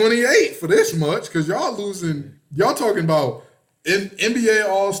 2028 for this much, because y'all losing. Y'all talking about NBA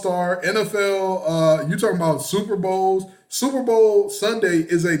All-Star, NFL. You talking about Super Bowls. Super Bowl Sunday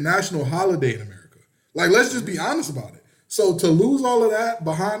is a national holiday in America. Like, let's just be honest about it. So to lose all of that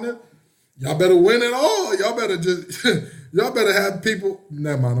behind it, y'all better win it all. Y'all better just y'all better have people.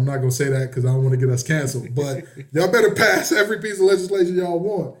 Never mind. I'm not gonna say that because I don't want to get us canceled. But y'all better pass every piece of legislation y'all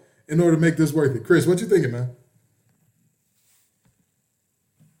want in order to make this worth it. Chris, what you thinking, man?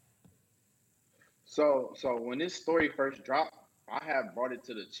 So when this story first dropped, I had brought it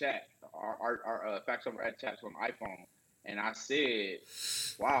to the chat, our Facts Over at chats on iPhone, and I said,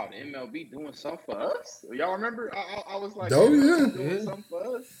 "Wow, the MLB doing something for us." Y'all remember? I was like, "Oh yeah, doing something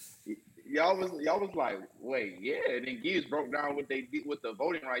for us." Y'all was like, "Wait, yeah." And then Gibbs broke down what they did, what the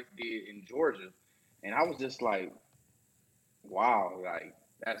voting rights did in Georgia, and I was just like, "Wow!" Like,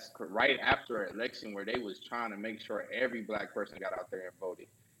 that's right after an election where they was trying to make sure every black person got out there and voted.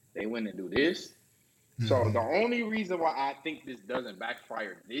 They went and do this. Mm-hmm. So the only reason why I think this doesn't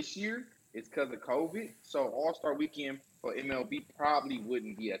backfire this year is because of COVID. So All-Star Weekend for MLB probably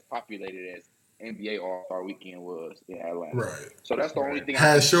wouldn't be as populated as NBA All-Star Weekend was in Atlanta. Right. So that's the only thing.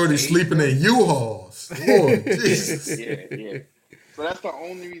 Had Shorty sleeping in U-Hauls. Lord Jesus. Yeah. So that's the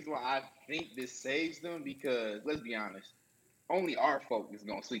only reason why I think this saves them, because let's be honest, only our folk is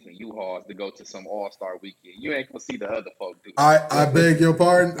gonna sleep in U-Hauls to go to some All-Star Weekend. You ain't gonna see the other folk do. I beg your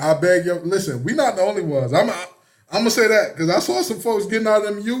pardon. Listen. We not the only ones. I'm gonna say that because I saw some folks getting out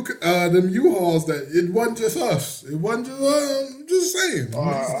of them U-Hauls that it wasn't just us. It wasn't just us. I'm just saying.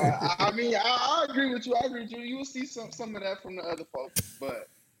 I mean, I agree with you. You will see some of that from the other folks, but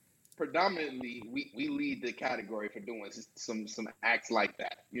predominantly we lead the category for doing some acts like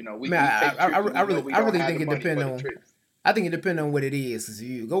that. You know, I really think it depends on. I think it depends on what it is. Cause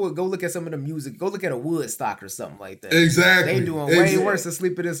you go look at some of the music. Go look at a Woodstock or something like that. Exactly. They doing way worse than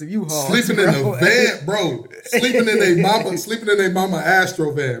sleeping in some U-Hauls. Sleeping in a van, bro. Sleeping in a mama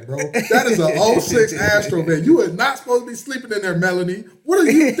Astro van, bro. That is a 06 Astro van. You are not supposed to be sleeping in there, Melanie. What are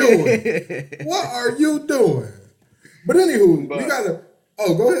you doing? What are you doing? But anywho, we gotta.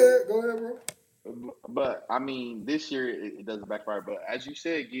 Oh, go ahead, bro. But I mean, this year it doesn't backfire. But as you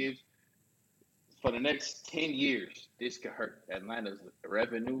said, Gibbs, for the next 10 years, this could hurt Atlanta's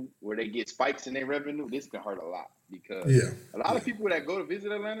revenue, where they get spikes in their revenue. This can hurt a lot because Yeah. a lot of people that go to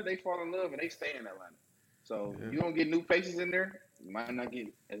visit Atlanta, they fall in love and they stay in Atlanta. So you don't get new faces in there, you might not get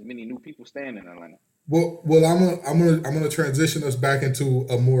as many new people staying in Atlanta. Well, I'm gonna transition us back into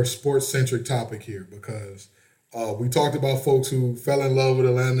a more sports centric topic here because we talked about folks who fell in love with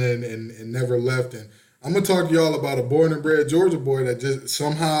Atlanta and never left, and I'm gonna talk to y'all about a born and bred Georgia boy that just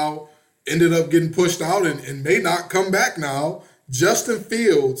somehow ended up getting pushed out and may not come back now. Justin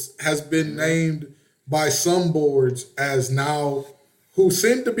Fields has been named by some boards as now who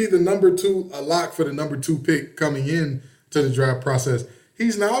seemed to be the number two, a lock for the number 2 pick coming in to the draft process.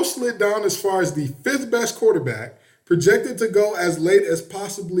 He's now slid down as far as the 5th best quarterback, projected to go as late as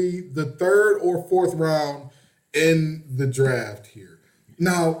possibly the 3rd or 4th round in the draft here.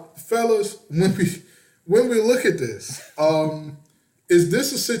 Now, fellas, when we look at this, is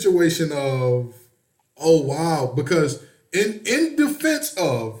this a situation of, oh wow, because in defense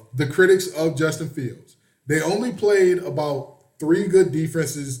of the critics of Justin Fields, they only played about 3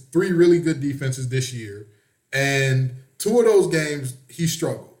 really good defenses this year, and 2 of those games he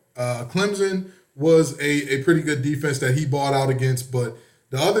struggled. Clemson was a pretty good defense that he bought out against, but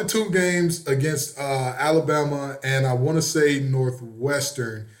the other 2 games against Alabama and I want to say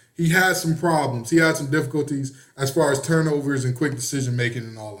Northwestern, he had some problems. He had some difficulties as far as turnovers and quick decision making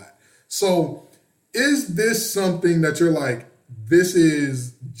and all that. So is this something that you're like, this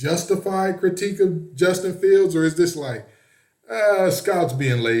is justified critique of Justin Fields, or is this like, Scott's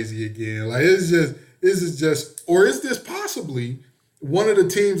being lazy again? Like, is this possibly one of the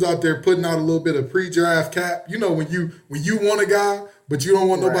teams out there putting out a little bit of pre-draft cap? You know, when you want a guy, but you don't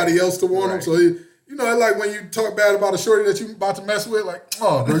want nobody else to want him. So, like when you talk bad about a shorty that you about to mess with, like,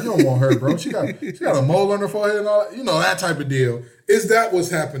 oh, bro, you don't want her, bro. She got a mole on her forehead and all that. That type of deal. Is that what's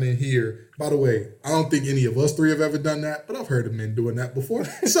happening here? By the way, I don't think any of us 3 have ever done that, but I've heard of men doing that before.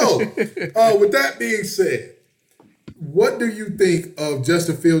 So, with that being said, what do you think of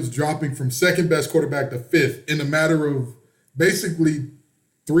Justin Fields dropping from 2nd best quarterback to 5th in a matter of basically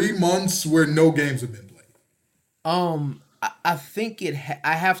 3 months where no games have been played? I think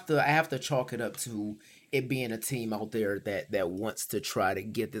I have to chalk it up to it being a team out there that wants to try to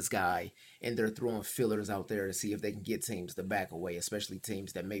get this guy, and they're throwing fillers out there to see if they can get teams to back away, especially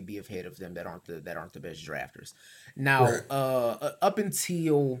teams that may be ahead of them that aren't the best drafters. Now, up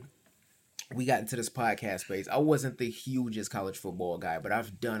until we got into this podcast space, I wasn't the hugest college football guy, but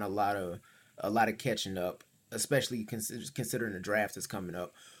I've done a lot of catching up, especially considering the draft is coming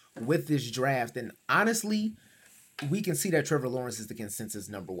up with this draft. And honestly, we can see that Trevor Lawrence is the consensus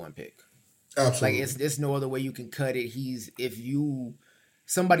number 1 pick. Absolutely. Like it's no other way you can cut it.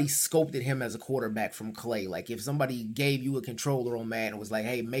 Somebody scoped at him as a quarterback from Clay. Like if somebody gave you a controller on Madden and was like,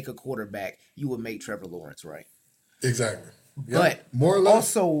 hey, make a quarterback, you would make Trevor Lawrence, right? Exactly. But more or less.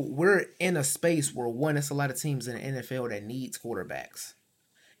 Also, we're in a space where 1, it's a lot of teams in the NFL that needs quarterbacks.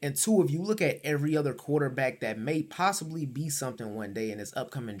 And 2, if you look at every other quarterback that may possibly be something one day in this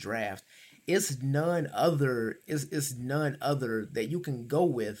upcoming draft, it's none other that you can go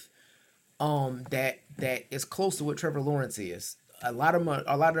with that is close to what Trevor Lawrence is. A lot of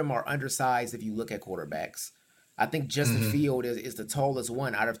them are undersized if you look at quarterbacks. I think Justin Field is the tallest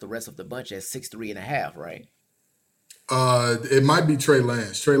one out of the rest of the bunch at 6'3.5", right? It might be Trey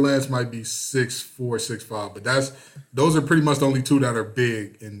Lance. Trey Lance might be 6'4", 6'5", but those are pretty much the only 2 that are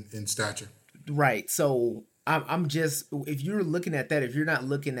big in stature. Right. So I'm just, if you're looking at that, if you're not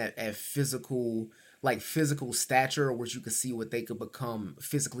looking at physical stature, which you can see what they could become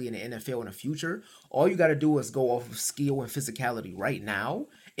physically in the NFL in the future, all you got to do is go off of skill and physicality right now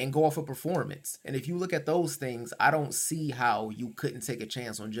and go off of performance. And if you look at those things, I don't see how you couldn't take a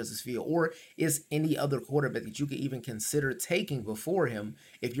chance on Justin Fields or is any other quarterback that you could even consider taking before him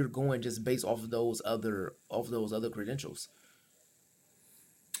if you're going just based off of those other credentials.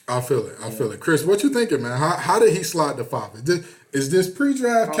 I feel it. Chris, what you thinking, man? How did he slide to 5? Is this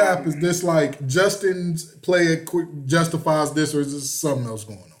pre-draft cap? Is this like Justin's play justifies this, or is this something else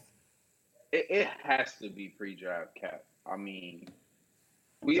going on? It has to be pre-draft cap. I mean,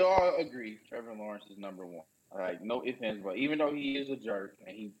 we all agree Trevor Lawrence is number 1. Like, no ifs, ands, but even though he is a jerk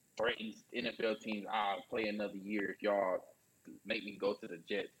and he threatens NFL teams, I'll play another year if y'all make me go to the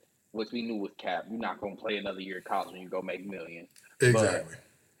Jets, which we knew was cap. You're not going to play another year of college when you go make millions. Exactly. But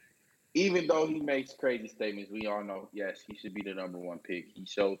even though he makes crazy statements, we all know, yes, he should be the number 1 pick. He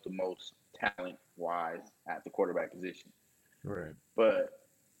showed the most talent-wise at the quarterback position. Right. But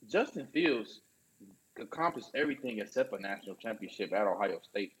Justin Fields accomplished everything except a national championship at Ohio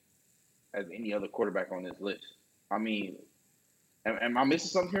State as any other quarterback on this list. I mean, am I missing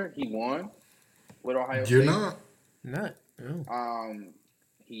something here? He won with Ohio You're State. not. Not. No.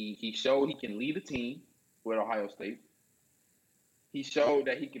 He showed he can lead a team with Ohio State. He showed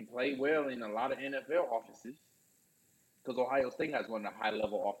that he can play well in a lot of NFL offenses because Ohio State has one of the high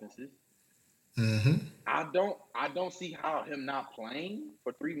level offenses. Mm-hmm. I don't see how him not playing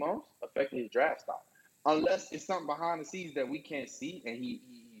for 3 months affected his draft stock, unless it's something behind the scenes that we can't see and he's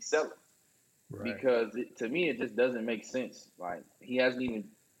selling. Right. Because to me, it just doesn't make sense. Like he hasn't even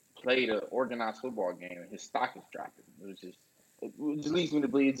played an organized football game, and his stock is dropping. It just leads me to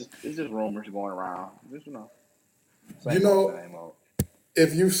believe it's just rumors going around. Just same old.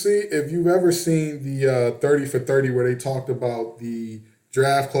 If you've ever seen the 30 for 30 where they talked about the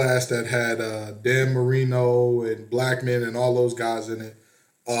draft class that had Dan Marino and Blackman and all those guys in it,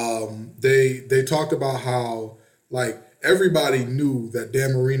 they talked about how like everybody knew that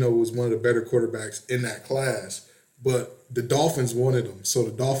Dan Marino was one of the better quarterbacks in that class, but the Dolphins wanted him, so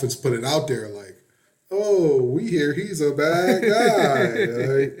the Dolphins put it out there like, oh, we hear he's a bad guy.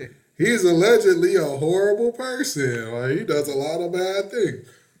 Like, he's allegedly a horrible person. Like, he does a lot of bad things.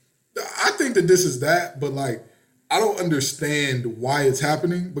 I think that this is that, but like, I don't understand why it's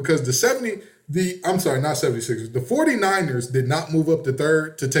happening because the 76ers, the 49ers did not move up to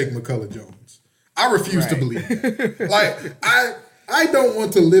third to take McCullough Jones. I refuse to believe that. Like, I don't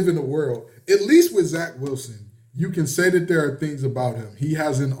want to live in a world, at least with Zach Wilson, you can say that there are things about him. He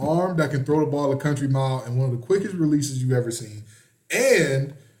has an arm that can throw the ball a country mile and one of the quickest releases you've ever seen.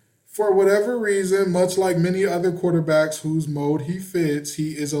 And for whatever reason, much like many other quarterbacks whose mode he fits,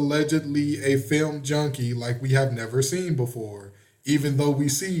 he is allegedly a film junkie like we have never seen before, even though we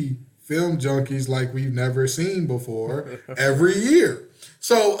see film junkies like we've never seen before every year.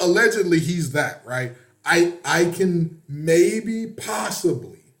 So allegedly he's that, right? I can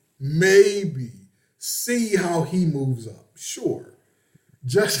possibly see how he moves up. Sure.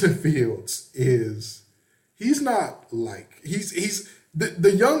 Justin Fields he's not like he's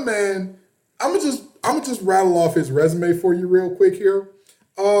the young man. I'm gonna just rattle off his resume for you real quick here.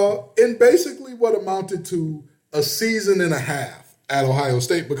 And basically what amounted to a season and a half at Ohio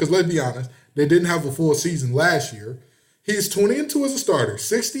State, because let's be honest, they didn't have a full season last year. He's 20-2 as a starter,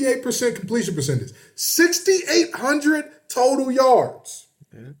 68% completion percentage, 6,800 total yards.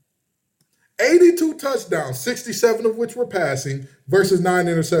 Yeah. 82 touchdowns, 67 of which were passing, versus 9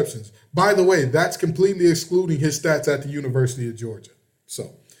 interceptions. By the way, that's completely excluding his stats at the University of Georgia.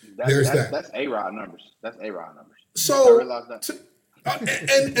 So there's that. That's A-Rod numbers. So,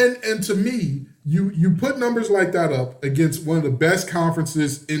 and to me, you put numbers like that up against one of the best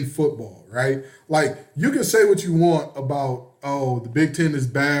conferences in football, right? Like, you can say what you want about, the Big Ten is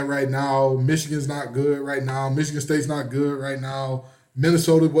bad right now, Michigan's not good right now, Michigan State's not good right now,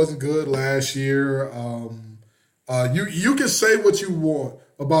 Minnesota wasn't good last year. You can say what you want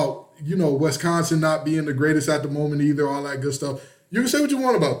about, Wisconsin not being the greatest at the moment either, all that good stuff. You can say what you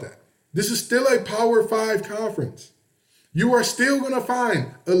want about that. This is still a Power 5 conference. You are still going to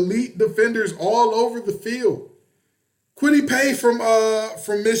find elite defenders all over the field. Kwity Paye from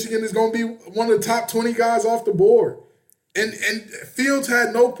Michigan is going to be one of the top 20 guys off the board. And Fields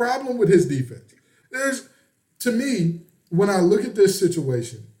had no problem with his defense. To me, when I look at this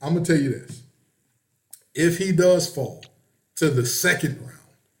situation, I'm going to tell you this. If he does fall to the second round,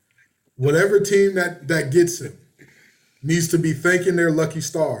 whatever team that gets him needs to be thanking their lucky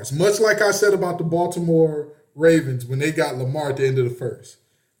stars. Much like I said about the Baltimore Ravens when they got Lamar at the end of the first.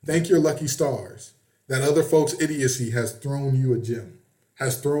 Thank your lucky stars that other folks' idiocy has thrown you a gem,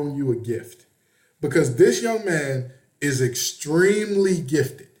 has thrown you a gift. Because this young man is extremely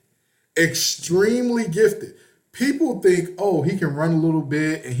gifted. Extremely gifted. People think, he can run a little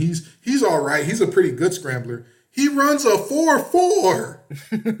bit and he's all right. He's a pretty good scrambler. He runs a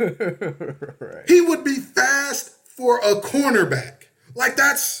 4.4. Right. He would be fast for a cornerback. Like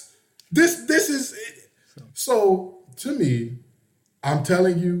this is so to me, I'm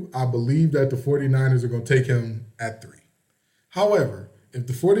telling you, I believe that the 49ers are going to take him at 3. However, if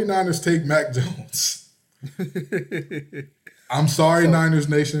the 49ers take Mac Jones, I'm sorry, Niners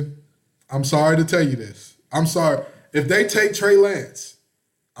Nation. I'm sorry to tell you this. I'm sorry. If they take Trey Lance,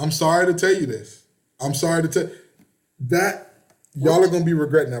 I'm sorry to tell you this. I'm sorry to tell that. Y'all are going to be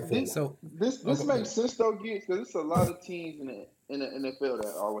regretting that for me. So this makes sense though, Giggs, because it's a lot of teams in the NFL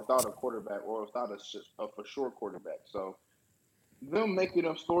that are without a quarterback or without a for sure quarterback. So them making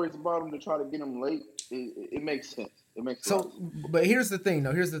up stories about him to try to get him late, it makes sense. It makes sense. So, but here's the thing.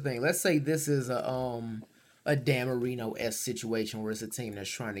 Let's say this is a Dan Marino-esque situation where it's a team that's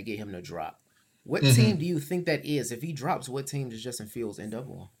trying to get him to drop. What team do you think that is? If he drops, what team does Justin Fields end up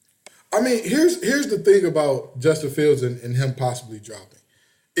on? I mean, here's the thing about Justin Fields and him possibly dropping.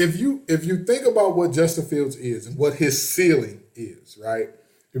 if you think about what Justin Fields is and what his ceiling is, right?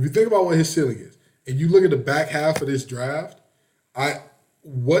 If you think about what his ceiling is, and you look at the back half of this draft,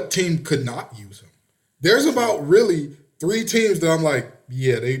 what team could not use him? There's about really 3 teams that I'm like,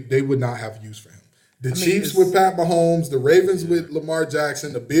 yeah, they would not have use for him. The Chiefs with Pat Mahomes, the Ravens with Lamar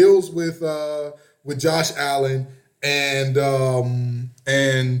Jackson, the Bills with Josh Allen, and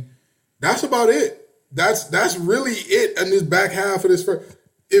that's about it. That's really it in this back half of this first.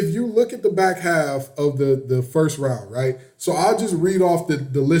 If you look at the back half of the first round, right? So I'll just read off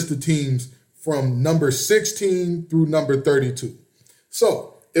the list of teams from number 16 through number 32.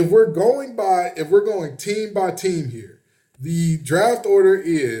 So if we're going team by team here, the draft order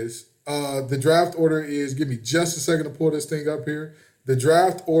is give me just a second to pull this thing up here. The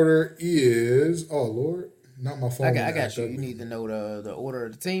draft order is, oh Lord, not my phone. I got you. You need to know the order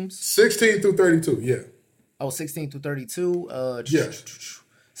of the teams. 16 through 32, yeah. Oh, 16 through 32. Yes.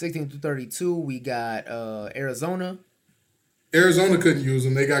 16 through 32, we got Arizona. Arizona couldn't use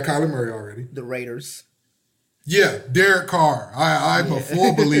them. They got Kyler Murray already. The Raiders. Yeah, Derek Carr. I'm a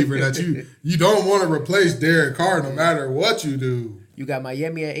full believer that you don't want to replace Derek Carr no matter what you do. You got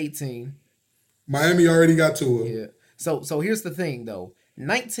Miami at 18. Miami already got Tua. Yeah. So here's the thing, though.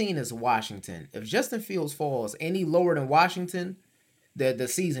 19 is Washington. If Justin Fields falls any lower than Washington, the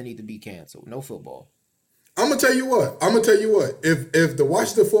season need to be canceled. No football. I'm gonna tell you what. If the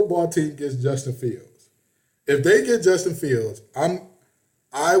Washington football team gets Justin Fields, if they get Justin Fields,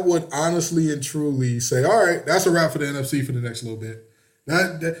 I would honestly and truly say, all right, that's a wrap for the NFC for the next little bit.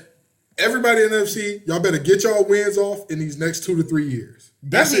 Everybody in the NFC, y'all better get y'all wins off in these next 2 to 3 years.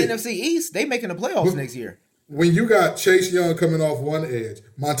 That's the it. NFC East. They making the playoffs next year. When you got Chase Young coming off one edge,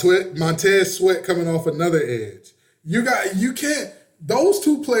 Montez Sweat coming off another edge, those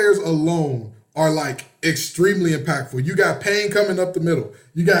 2 players alone are like extremely impactful. You got Payne coming up the middle.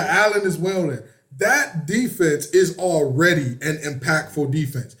 You got Allen as well there. That defense is already an impactful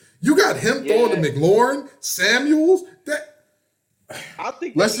defense. You got him throwing to McLaurin, Samuels. I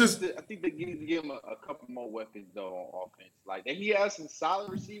think they need to give him a couple more weapons though on offense. Like he has some solid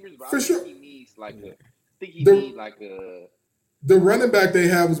receivers, but think he needs the running back they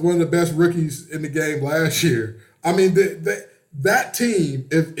have was one of the best rookies in the game last year. I mean, that team,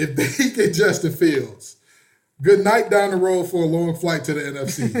 if they get Justin Fields, good night down the road for a long flight to the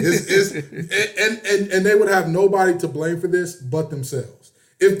NFC. And they would have nobody to blame for this but themselves.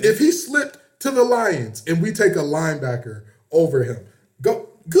 If he slipped to the Lions and we take a linebacker over him,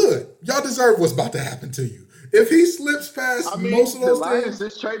 good. Y'all deserve what's about to happen to you. If he slips past most of those the Lions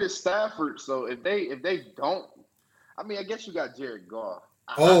just traded Stafford, so if they don't, I guess you got Jared Goff.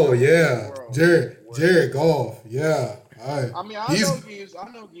 Oh yeah, Jared Goff. Yeah. I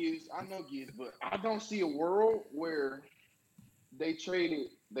know Gibbs, but I don't see a world where they traded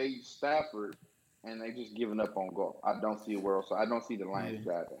Stafford and they just giving up on Goff. I don't see a world, so I don't see the Lions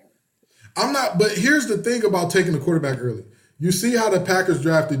drafting him. I'm not, but here's the thing about taking the quarterback early. You see how the Packers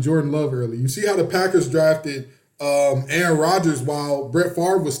drafted Jordan Love early. You see how the Packers drafted Aaron Rodgers while Brett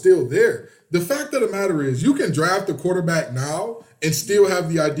Favre was still there. The fact of the matter is you can draft a quarterback now and still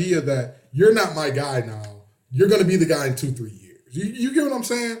have the idea that you're not my guy now. You're going to be the guy in 2-3 years. You get what I'm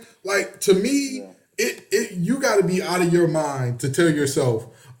saying? Like, to me, you got to be out of your mind to tell yourself,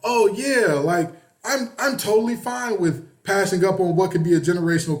 oh, yeah, like, I'm totally fine with passing up on what could be a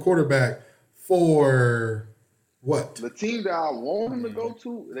generational quarterback for what? The team that I want him to go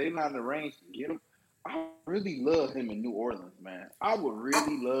to, they're not in the range to get him. I really love him in New Orleans, man. I would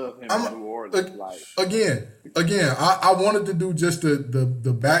really love him in New Orleans. Again, I wanted to do just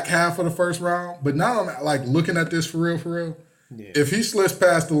the back half of the first round, but now I'm like looking at this for real. Yeah. If he slips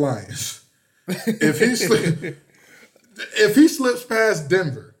past the Lions, if he slips past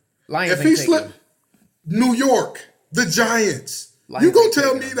Denver, Lions if he slips New York, the Giants, you gonna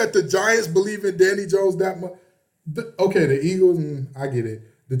tell me that the Giants believe in Danny Jones that much? Okay, the Eagles, I get it.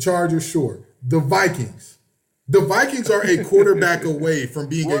 The Chargers, sure. The Vikings are a quarterback away from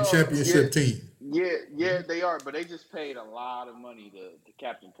being a championship team. Yeah, they are, but they just paid a lot of money to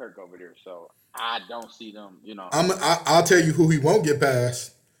Captain Kirk over there, so I don't see them. I'll tell you who he won't get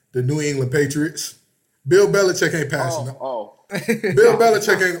past: the New England Patriots. Bill Belichick ain't passing. Bill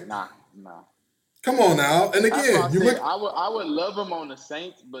Belichick ain't. Nah. Come on now, and again, I would love him on the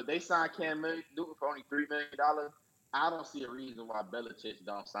Saints, but they signed Cam Newton for only $3 million. I don't see a reason why Belichick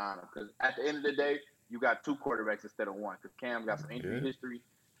don't sign him, because at the end of the day, you got 2 quarterbacks instead of 1, because Cam got some injury history.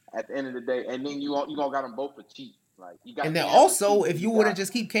 At the end of the day, and then you gonna got them both for cheap. Like you got. And then also, if you wouldn't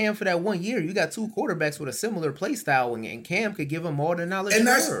just keep Cam for that 1 year, you got 2 quarterbacks with a similar play style, and Cam could give him all the knowledge in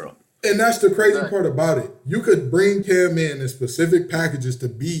the world. And that's the crazy Exactly. part about it. You could bring Cam in specific packages to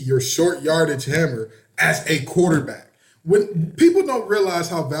be your short yardage hammer as a quarterback. When people don't realize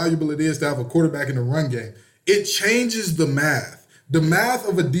how valuable it is to have a quarterback in the run game, it changes the math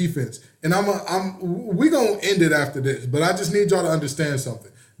of a defense. And we gonna end it after this, but I just need y'all to understand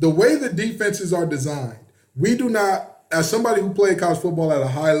something. The way the defenses are designed, we do not, as somebody who played college football at a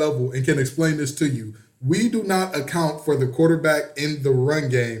high level and can explain this to you, we do not account for the quarterback in the run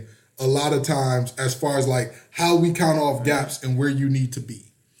game a lot of times as far as like how we count off gaps and where you need to be.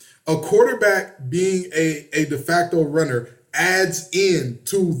 A quarterback being a de facto runner adds in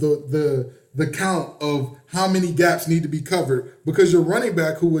to the count of how many gaps need to be covered because your running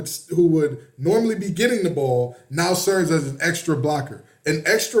back who would normally be getting the ball now serves as an extra blocker. An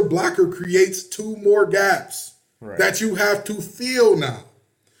extra blocker creates 2 more gaps that you have to fill now.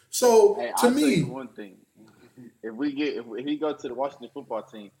 So Hey, to I'll tell me, you one thing. If he go to the Washington football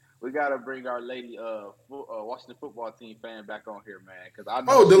team, we gotta bring our lady Washington football team fan back on here, man. Because I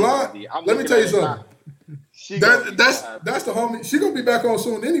know she's gonna Delon, be. I'm let me looking tell at you it something. now. She gonna be so happy. That's the homie. She gonna be back on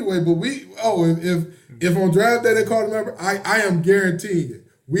soon anyway. But if on draft day they call the number, I am guaranteeing it.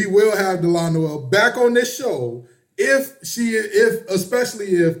 We will have Delon Noel back on this show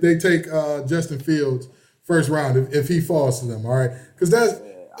especially if they take Justin Fields first round if he falls to them. All right, because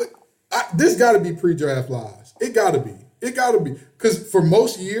this got to be pre-draft lies. It got to be. Because for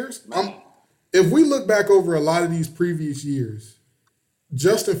most years, if we look back over a lot of these previous years,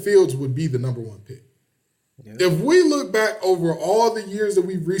 Justin Fields would be the number 1 pick. Yeah. If we look back over all the years that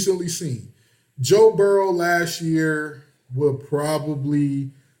we've recently seen, Joe Burrow last year will probably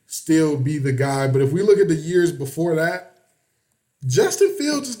still be the guy. But if we look at the years before that, Justin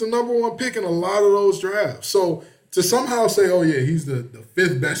Fields is the number 1 pick in a lot of those drafts. So to somehow say, oh yeah, he's the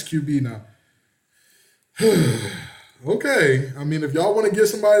 5th best QB now. Okay, I mean, if y'all want to give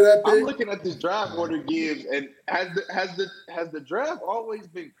somebody that pick, I'm looking at this draft order gives, and has the draft always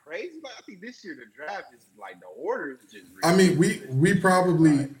been crazy? Like I think this year the draft is like the order is just. I mean, we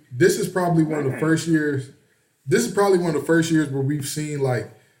probably this is probably one of the first years. This is probably one of the first years where we've seen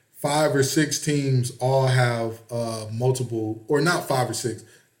like 5 or 6 teams all have multiple, or not 5 or 6,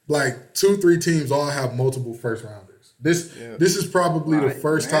 like 2, 3 teams all have multiple first rounders. This is probably the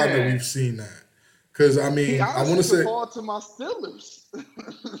first time that we've seen that. Because I mean, I want to say fall to my Steelers.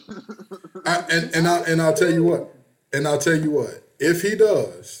 and I'll tell you what. If he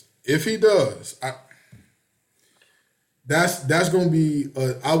does, that's going to be.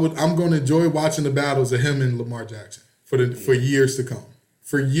 I'm going to enjoy watching the battles of him and Lamar Jackson for years to come.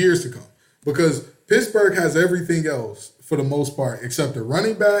 For years to come, because Pittsburgh has everything else for the most part except the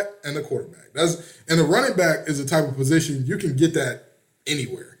running back and the quarterback. And the running back is a type of position you can get that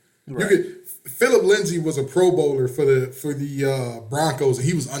anywhere. Right. Philip Lindsay was a Pro Bowler for the Broncos, and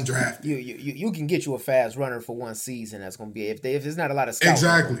he was undrafted. You can get you a fast runner for one season. That's going to be if there's not a lot of scouts.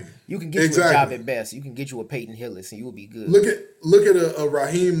 Exactly. You can get you a job at best. You can get you a Peyton Hillis, and you will be good. Look at a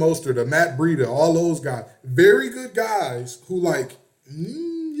Raheem Mostert, a Matt Breida, all those guys, very good guys who like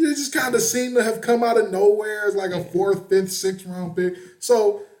you just kind of seem to have come out of nowhere as like a 4th, 5th, 6th round pick.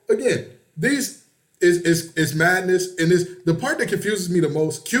 So again, these. Is madness, and is the part that confuses me the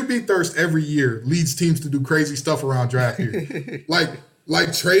most. QB thirst every year leads teams to do crazy stuff around draft year,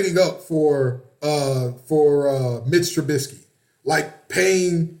 like trading up for Mitch Trubisky, like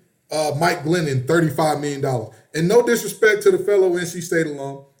paying Mike Glennon $35 million. And no disrespect to the fellow NC State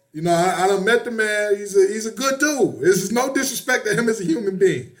alum, you know I done met the man. He's a good dude. This is no disrespect to him as a human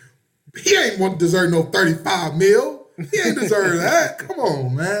being. He ain't want to deserve no $35 million. He ain't deserve that. Come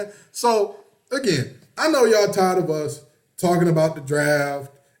on, man. So. Again, I know y'all tired of us talking about the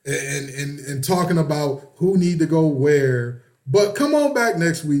draft and talking about who need to go where, but come on back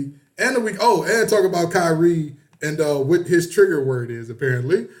next week and the week. Oh, and talk about Kyrie and what his trigger word is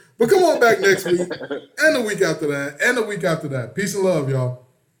apparently. But come on back next week and the week after that and the week after that. Peace and love, y'all.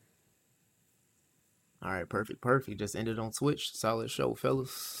 All right, perfect. Just ended on Twitch. Solid show,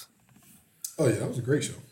 fellas. Oh yeah, that was a great show.